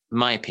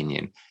my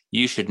opinion,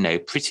 you should know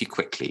pretty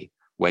quickly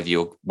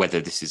whether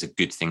this is a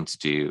good thing to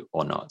do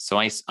or not. So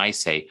I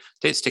say,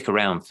 don't stick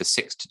around for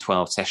 6 to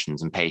 12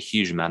 sessions and pay a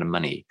huge amount of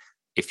money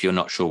if you're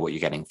not sure what you're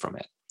getting from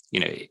it.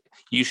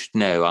 You should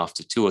know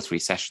after 2 or 3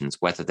 sessions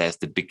whether there's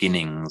the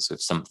beginnings of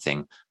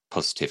something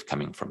positive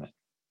coming from it.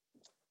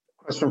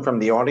 Question from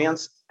the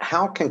audience.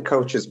 How can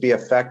coaches be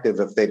effective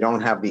if they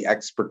don't have the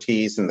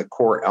expertise in the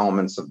core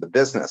elements of the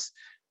business?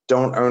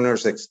 Don't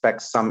owners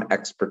expect some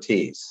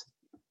expertise?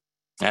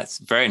 That's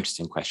a very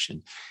interesting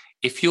question.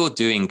 If you're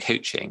doing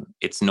coaching,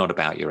 it's not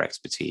about your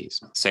expertise.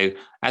 So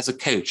as a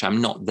coach, I'm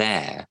not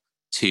there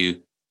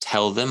to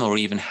tell them or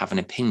even have an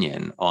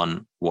opinion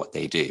on what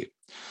they do.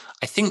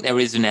 I think there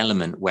is an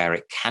element where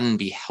it can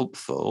be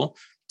helpful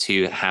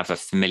to have a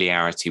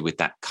familiarity with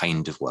that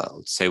kind of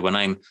world. So when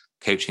I'm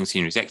coaching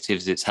senior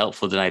executives, it's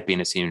helpful that I've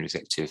been a senior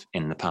executive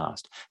in the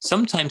past.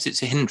 Sometimes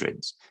it's a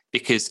hindrance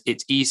because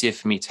it's easier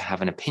for me to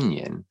have an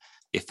opinion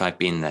if I've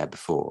been there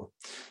before.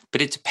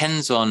 But it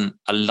depends on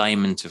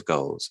alignment of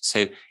goals.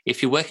 So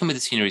if you're working with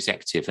a senior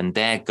executive and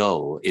their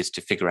goal is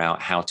to figure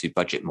out how to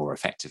budget more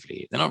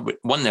effectively, they're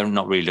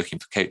not really looking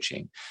for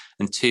coaching.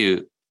 And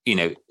two,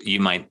 you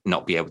might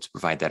not be able to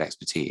provide that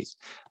expertise.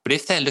 But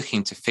if they're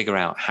looking to figure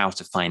out how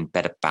to find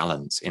better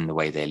balance in the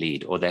way they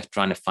lead, or they're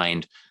trying to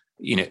find,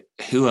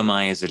 who am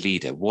I as a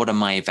leader? What are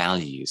my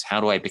values? How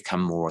do I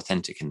become more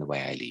authentic in the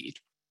way I lead?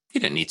 You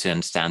don't need to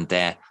understand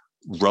their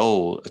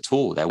role at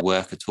all, their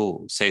work at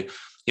all. So,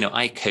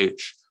 I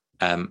coach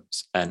an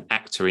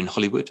actor in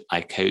Hollywood.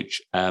 I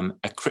coach a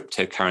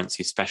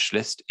cryptocurrency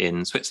specialist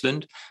in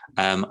Switzerland.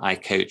 I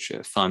coach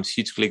a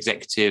pharmaceutical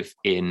executive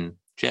in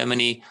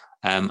Germany.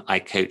 I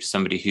coach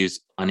somebody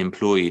who's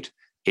unemployed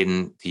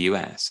in the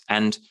US.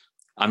 And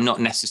I'm not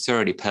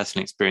necessarily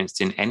personally experienced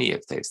in any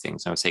of those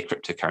things. I would say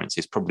cryptocurrency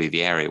is probably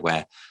the area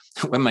where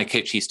when my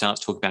coachee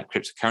starts talking about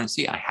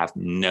cryptocurrency, I have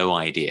no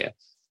idea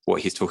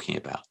what he's talking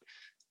about.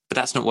 But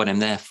that's not what I'm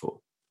there for.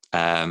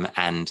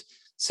 And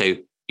so,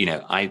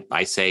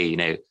 I say,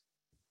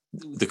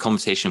 the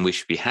conversation we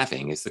should be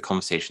having is the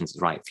conversation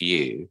that's right for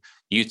you.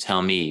 You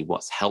tell me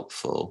what's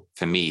helpful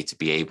for me to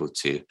be able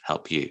to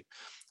help you.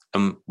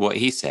 And what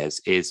he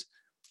says is,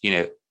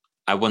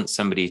 I want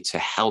somebody to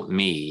help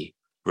me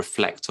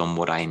reflect on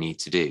what I need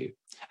to do.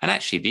 And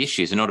actually, the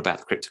issues are not about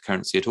the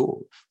cryptocurrency at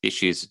all. The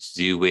issues are to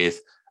do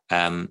with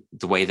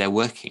the way they're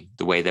working,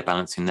 the way they're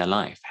balancing their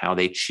life, how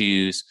they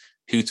choose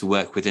who to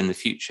work with in the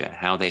future,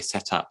 how they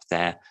set up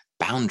their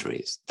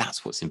boundaries.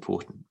 That's what's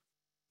important.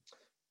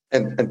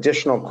 An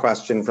additional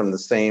question from the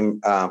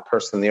same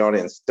person in the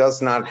audience.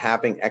 Does not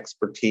having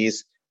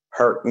expertise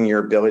hurt in your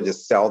ability to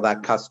sell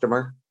that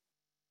customer?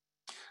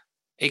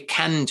 It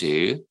can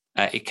do.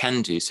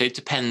 So it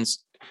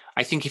depends.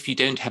 I think if you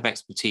don't have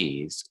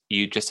expertise,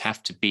 you just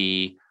have to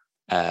be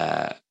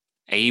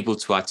able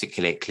to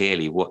articulate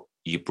clearly what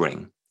you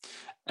bring.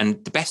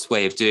 And the best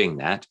way of doing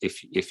that,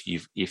 if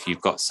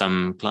you've got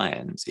some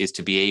clients, is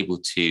to be able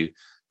to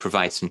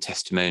provide some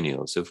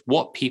testimonials of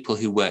what people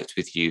who worked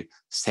with you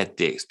said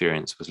the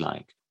experience was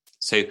like.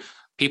 So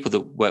people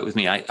that work with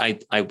me,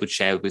 I would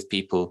share with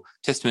people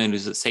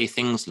testimonials that say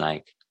things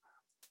like,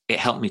 it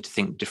helped me to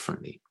think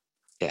differently.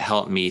 It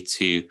helped me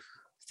to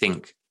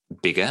think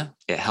bigger.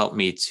 It helped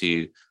me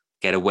to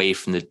get away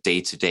from the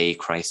day-to-day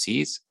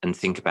crises and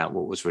think about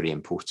what was really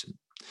important.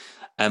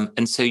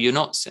 And so you're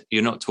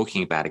not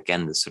talking about,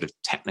 again, the sort of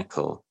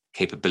technical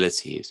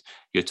capabilities.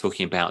 You're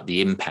talking about the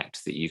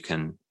impact that you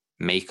can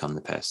make on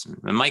the person.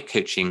 And my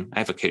coaching, I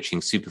have a coaching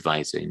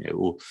supervisor.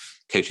 All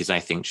coaches, I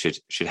think, should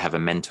have a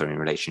mentoring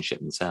relationship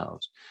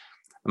themselves.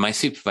 And my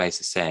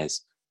supervisor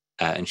says,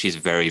 and she's a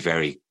very,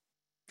 very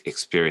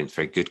experienced,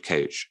 very good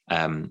coach,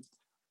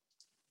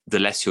 the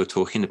less you're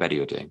talking, the better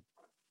you're doing.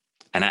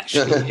 And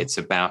actually, it's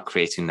about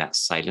creating that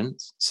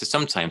silence. So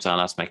sometimes I'll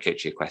ask my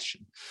coach a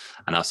question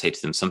and I'll say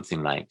to them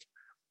something like,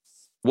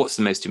 what's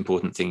the most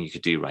important thing you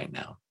could do right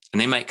now? And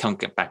they might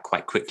get back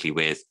quite quickly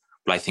with,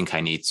 well, I think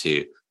I need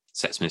to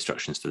set some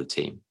instructions for the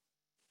team.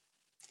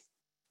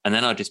 And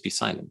then I'll just be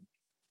silent.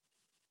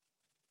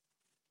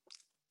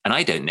 And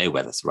I don't know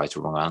whether that's the right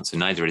or wrong answer.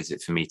 Neither is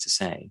it for me to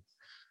say.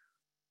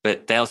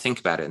 But they'll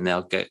think about it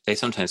and they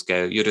sometimes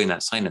go, you're doing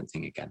that silent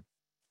thing again.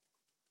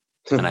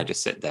 And I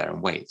just sit there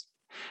and wait.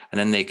 And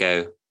then they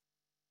go,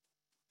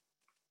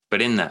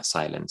 but in that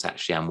silence,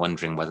 actually, I'm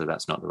wondering whether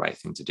that's not the right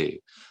thing to do.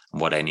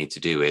 And what I need to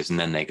do is, and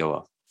then they go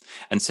off.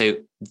 And so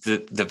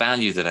the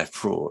value that I've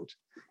brought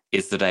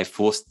is that I've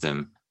forced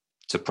them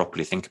to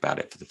properly think about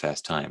it for the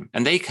first time.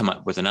 And they come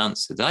up with an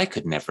answer that I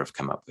could never have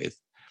come up with.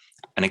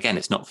 And again,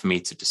 it's not for me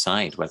to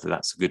decide whether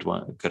that's a good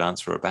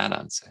answer or a bad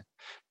answer.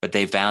 But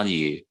they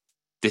value,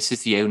 this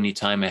is the only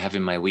time I have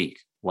in my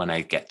week when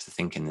I get to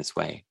think in this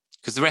way.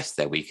 Because the rest of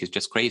their week is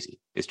just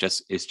crazy. It's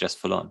just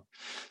full on.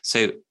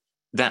 So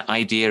that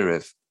idea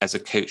of, as a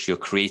coach, you're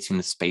creating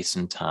the space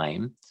and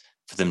time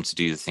for them to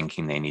do the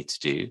thinking they need to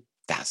do.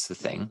 That's the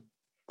thing.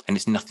 And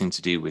it's nothing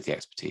to do with the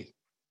expertise.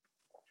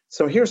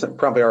 So here's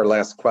probably our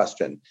last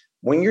question.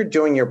 When you're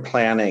doing your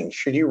planning,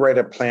 should you write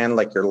a plan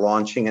like you're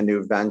launching a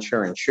new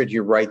venture? And should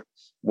you write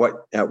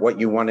what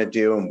you want to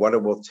do and what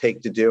it will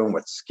take to do and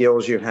what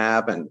skills you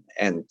have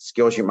and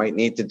skills you might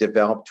need to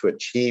develop to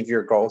achieve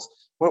your goals?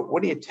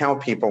 What do you tell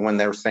people when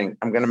they're saying,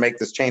 I'm going to make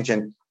this change?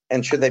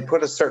 And should they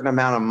put a certain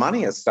amount of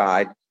money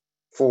aside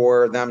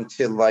for them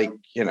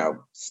to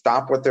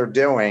stop what they're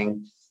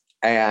doing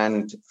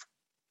and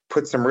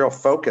put some real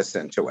focus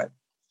into it?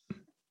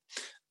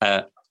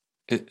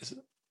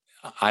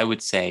 I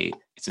would say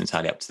it's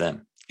entirely up to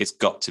them. It's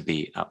got to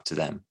be up to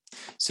them.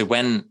 So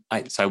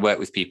I work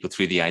with people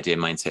through the idea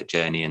mindset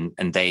journey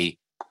and they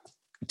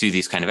do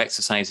these kind of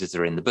exercises that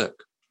are in the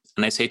book.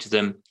 And I say to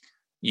them,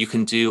 You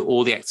can do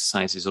all the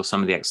exercises or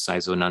some of the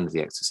exercises or none of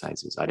the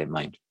exercises. I don't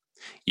mind.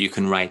 You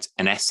can write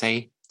an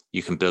essay.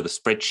 You can build a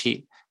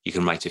spreadsheet. You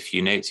can write a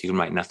few notes. You can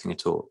write nothing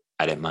at all.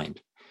 I don't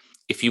mind.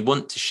 If you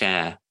want to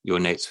share your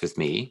notes with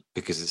me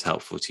because it's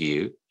helpful to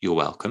you, you're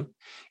welcome.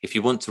 If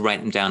you want to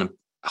write them down and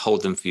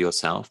hold them for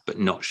yourself, but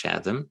not share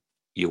them,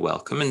 you're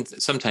welcome. And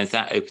sometimes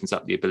that opens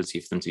up the ability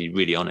for them to be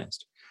really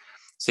honest.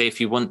 So if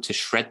you want to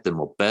shred them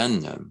or burn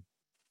them,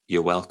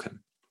 you're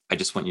welcome. I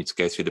just want you to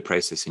go through the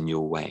process in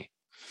your way.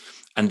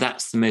 And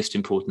that's the most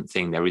important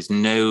thing. There is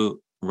no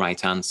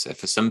right answer.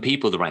 For some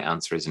people, the right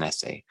answer is an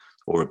essay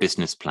or a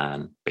business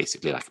plan,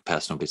 basically like a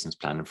personal business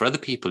plan. And for other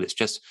people, it's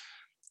just,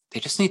 they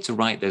just need to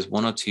write those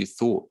one or two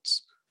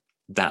thoughts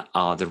that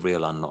are the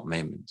real unlocked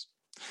moments.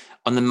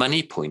 On the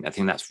money point, I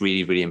think that's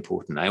really, really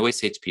important. I always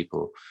say to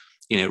people,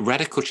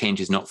 radical change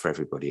is not for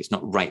everybody. It's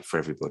not right for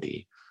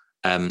everybody.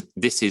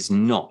 This is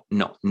not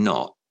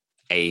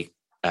a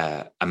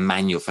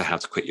manual for how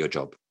to quit your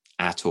job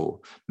at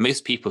all.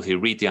 Most people who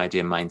read the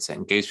idea mindset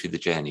and go through the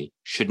journey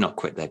should not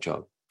quit their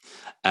job.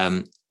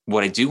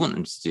 What I do want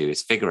them to do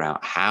is figure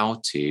out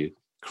how to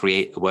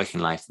create a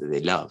working life that they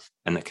love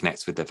and that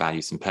connects with their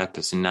values and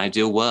purpose. In an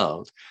ideal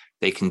world,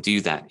 they can do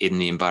that in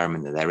the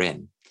environment that they're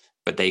in,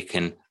 but they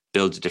can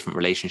build a different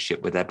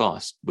relationship with their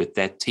boss, with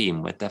their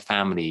team, with their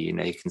family.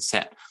 They can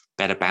set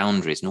better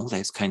boundaries and all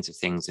those kinds of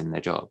things in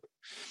their job.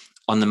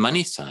 On the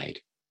money side,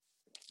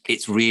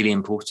 it's really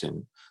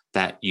important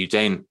that you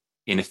don't,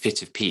 in a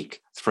fit of pique,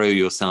 throw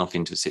yourself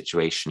into a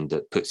situation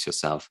that puts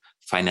yourself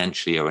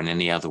financially or in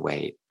any other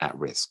way at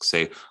risk.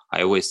 So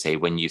I always say,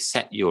 when you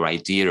set your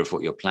idea of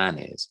what your plan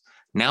is,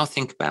 now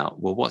think about,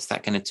 well, what's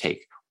that going to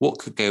take? What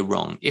could go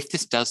wrong? If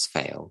this does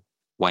fail,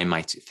 why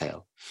might it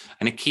fail?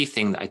 And a key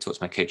thing that I talk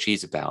to my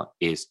coachees about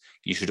is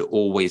you should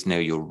always know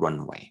your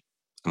runway.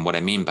 And what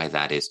I mean by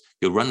that is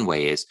your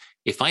runway is,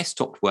 if I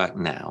stopped work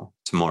now,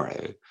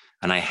 tomorrow,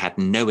 and I had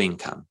no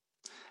income,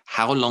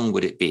 how long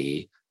would it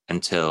be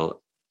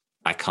until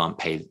I can't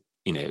pay,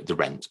 the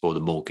rent or the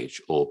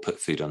mortgage or put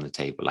food on the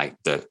table, like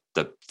the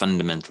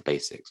fundamental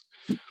basics?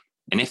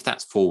 And if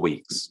that's 4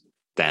 weeks,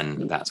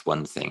 then that's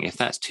one thing. If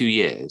that's 2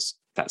 years,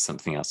 that's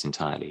something else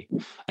entirely.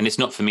 And it's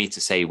not for me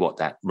to say what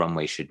that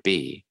runway should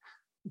be,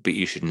 but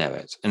you should know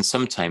it. And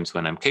sometimes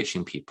when I'm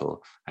coaching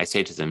people, I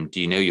say to them,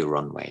 do you know your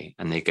runway?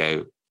 And they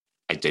go,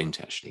 I don't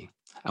actually.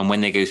 And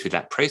when they go through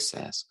that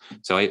process,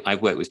 so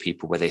I've worked with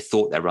people where they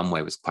thought their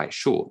runway was quite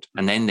short,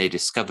 and then they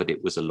discovered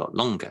it was a lot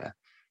longer.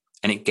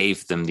 And it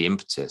gave them the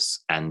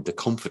impetus and the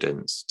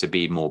confidence to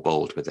be more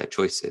bold with their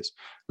choices.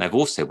 And I've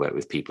also worked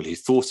with people who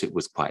thought it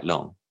was quite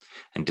long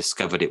and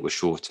discovered it was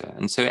shorter.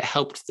 And so it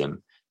helped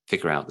them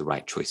figure out the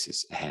right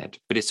choices ahead.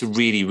 But it's a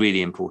really,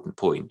 really important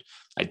point.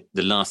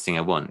 The last thing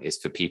I want is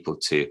for people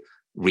to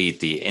read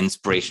the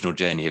inspirational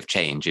journey of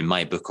change in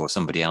my book or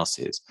somebody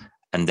else's,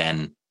 and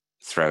then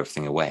throw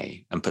everything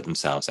away and put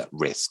themselves at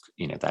risk.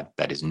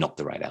 That is not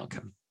the right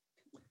outcome.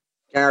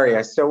 Gary,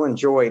 I so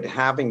enjoyed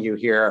having you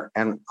here,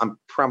 and I'm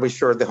probably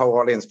sure the whole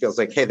audience feels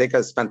like, hey, they could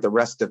have spent the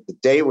rest of the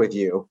day with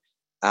you,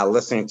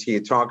 listening to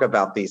you talk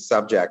about these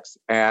subjects.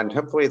 And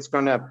hopefully it's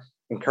going to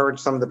encourage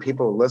some of the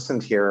people who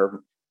listened here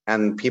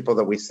and people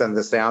that we send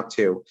this out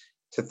to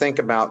think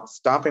about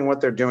stopping what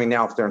they're doing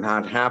now if they're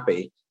not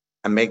happy,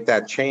 and make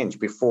that change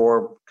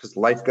before, because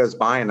life goes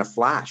by in a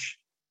flash.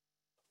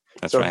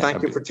 That's so right.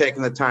 Thank you for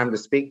taking the time to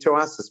speak to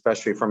us,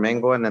 especially from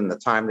England, and the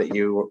time that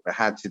you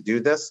had to do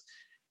this.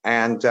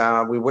 And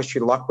we wish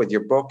you luck with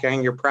your book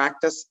and your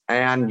practice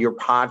and your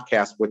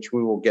podcast, which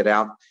we will get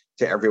out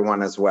to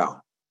everyone as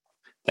well.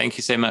 Thank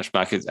you so much,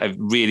 Mark. I've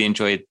really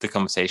enjoyed the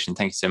conversation.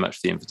 Thank you so much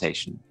for the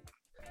invitation.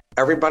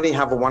 Everybody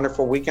have a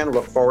wonderful weekend.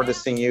 Look forward to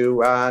seeing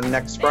you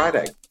next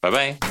Friday.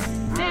 Bye-bye.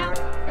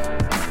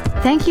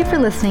 Thank you for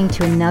listening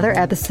to another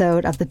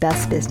episode of The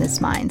Best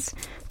Business Minds.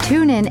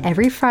 Tune in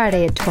every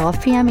Friday at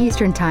 12 p.m.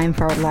 Eastern Time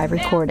for our live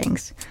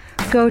recordings.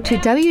 Go to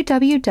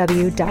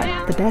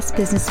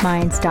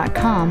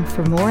www.thebestbusinessminds.com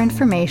for more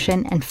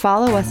information, and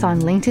follow us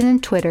on LinkedIn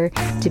and Twitter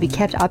to be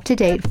kept up to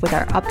date with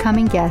our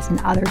upcoming guests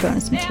and other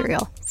bonus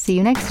material. See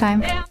you next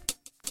time.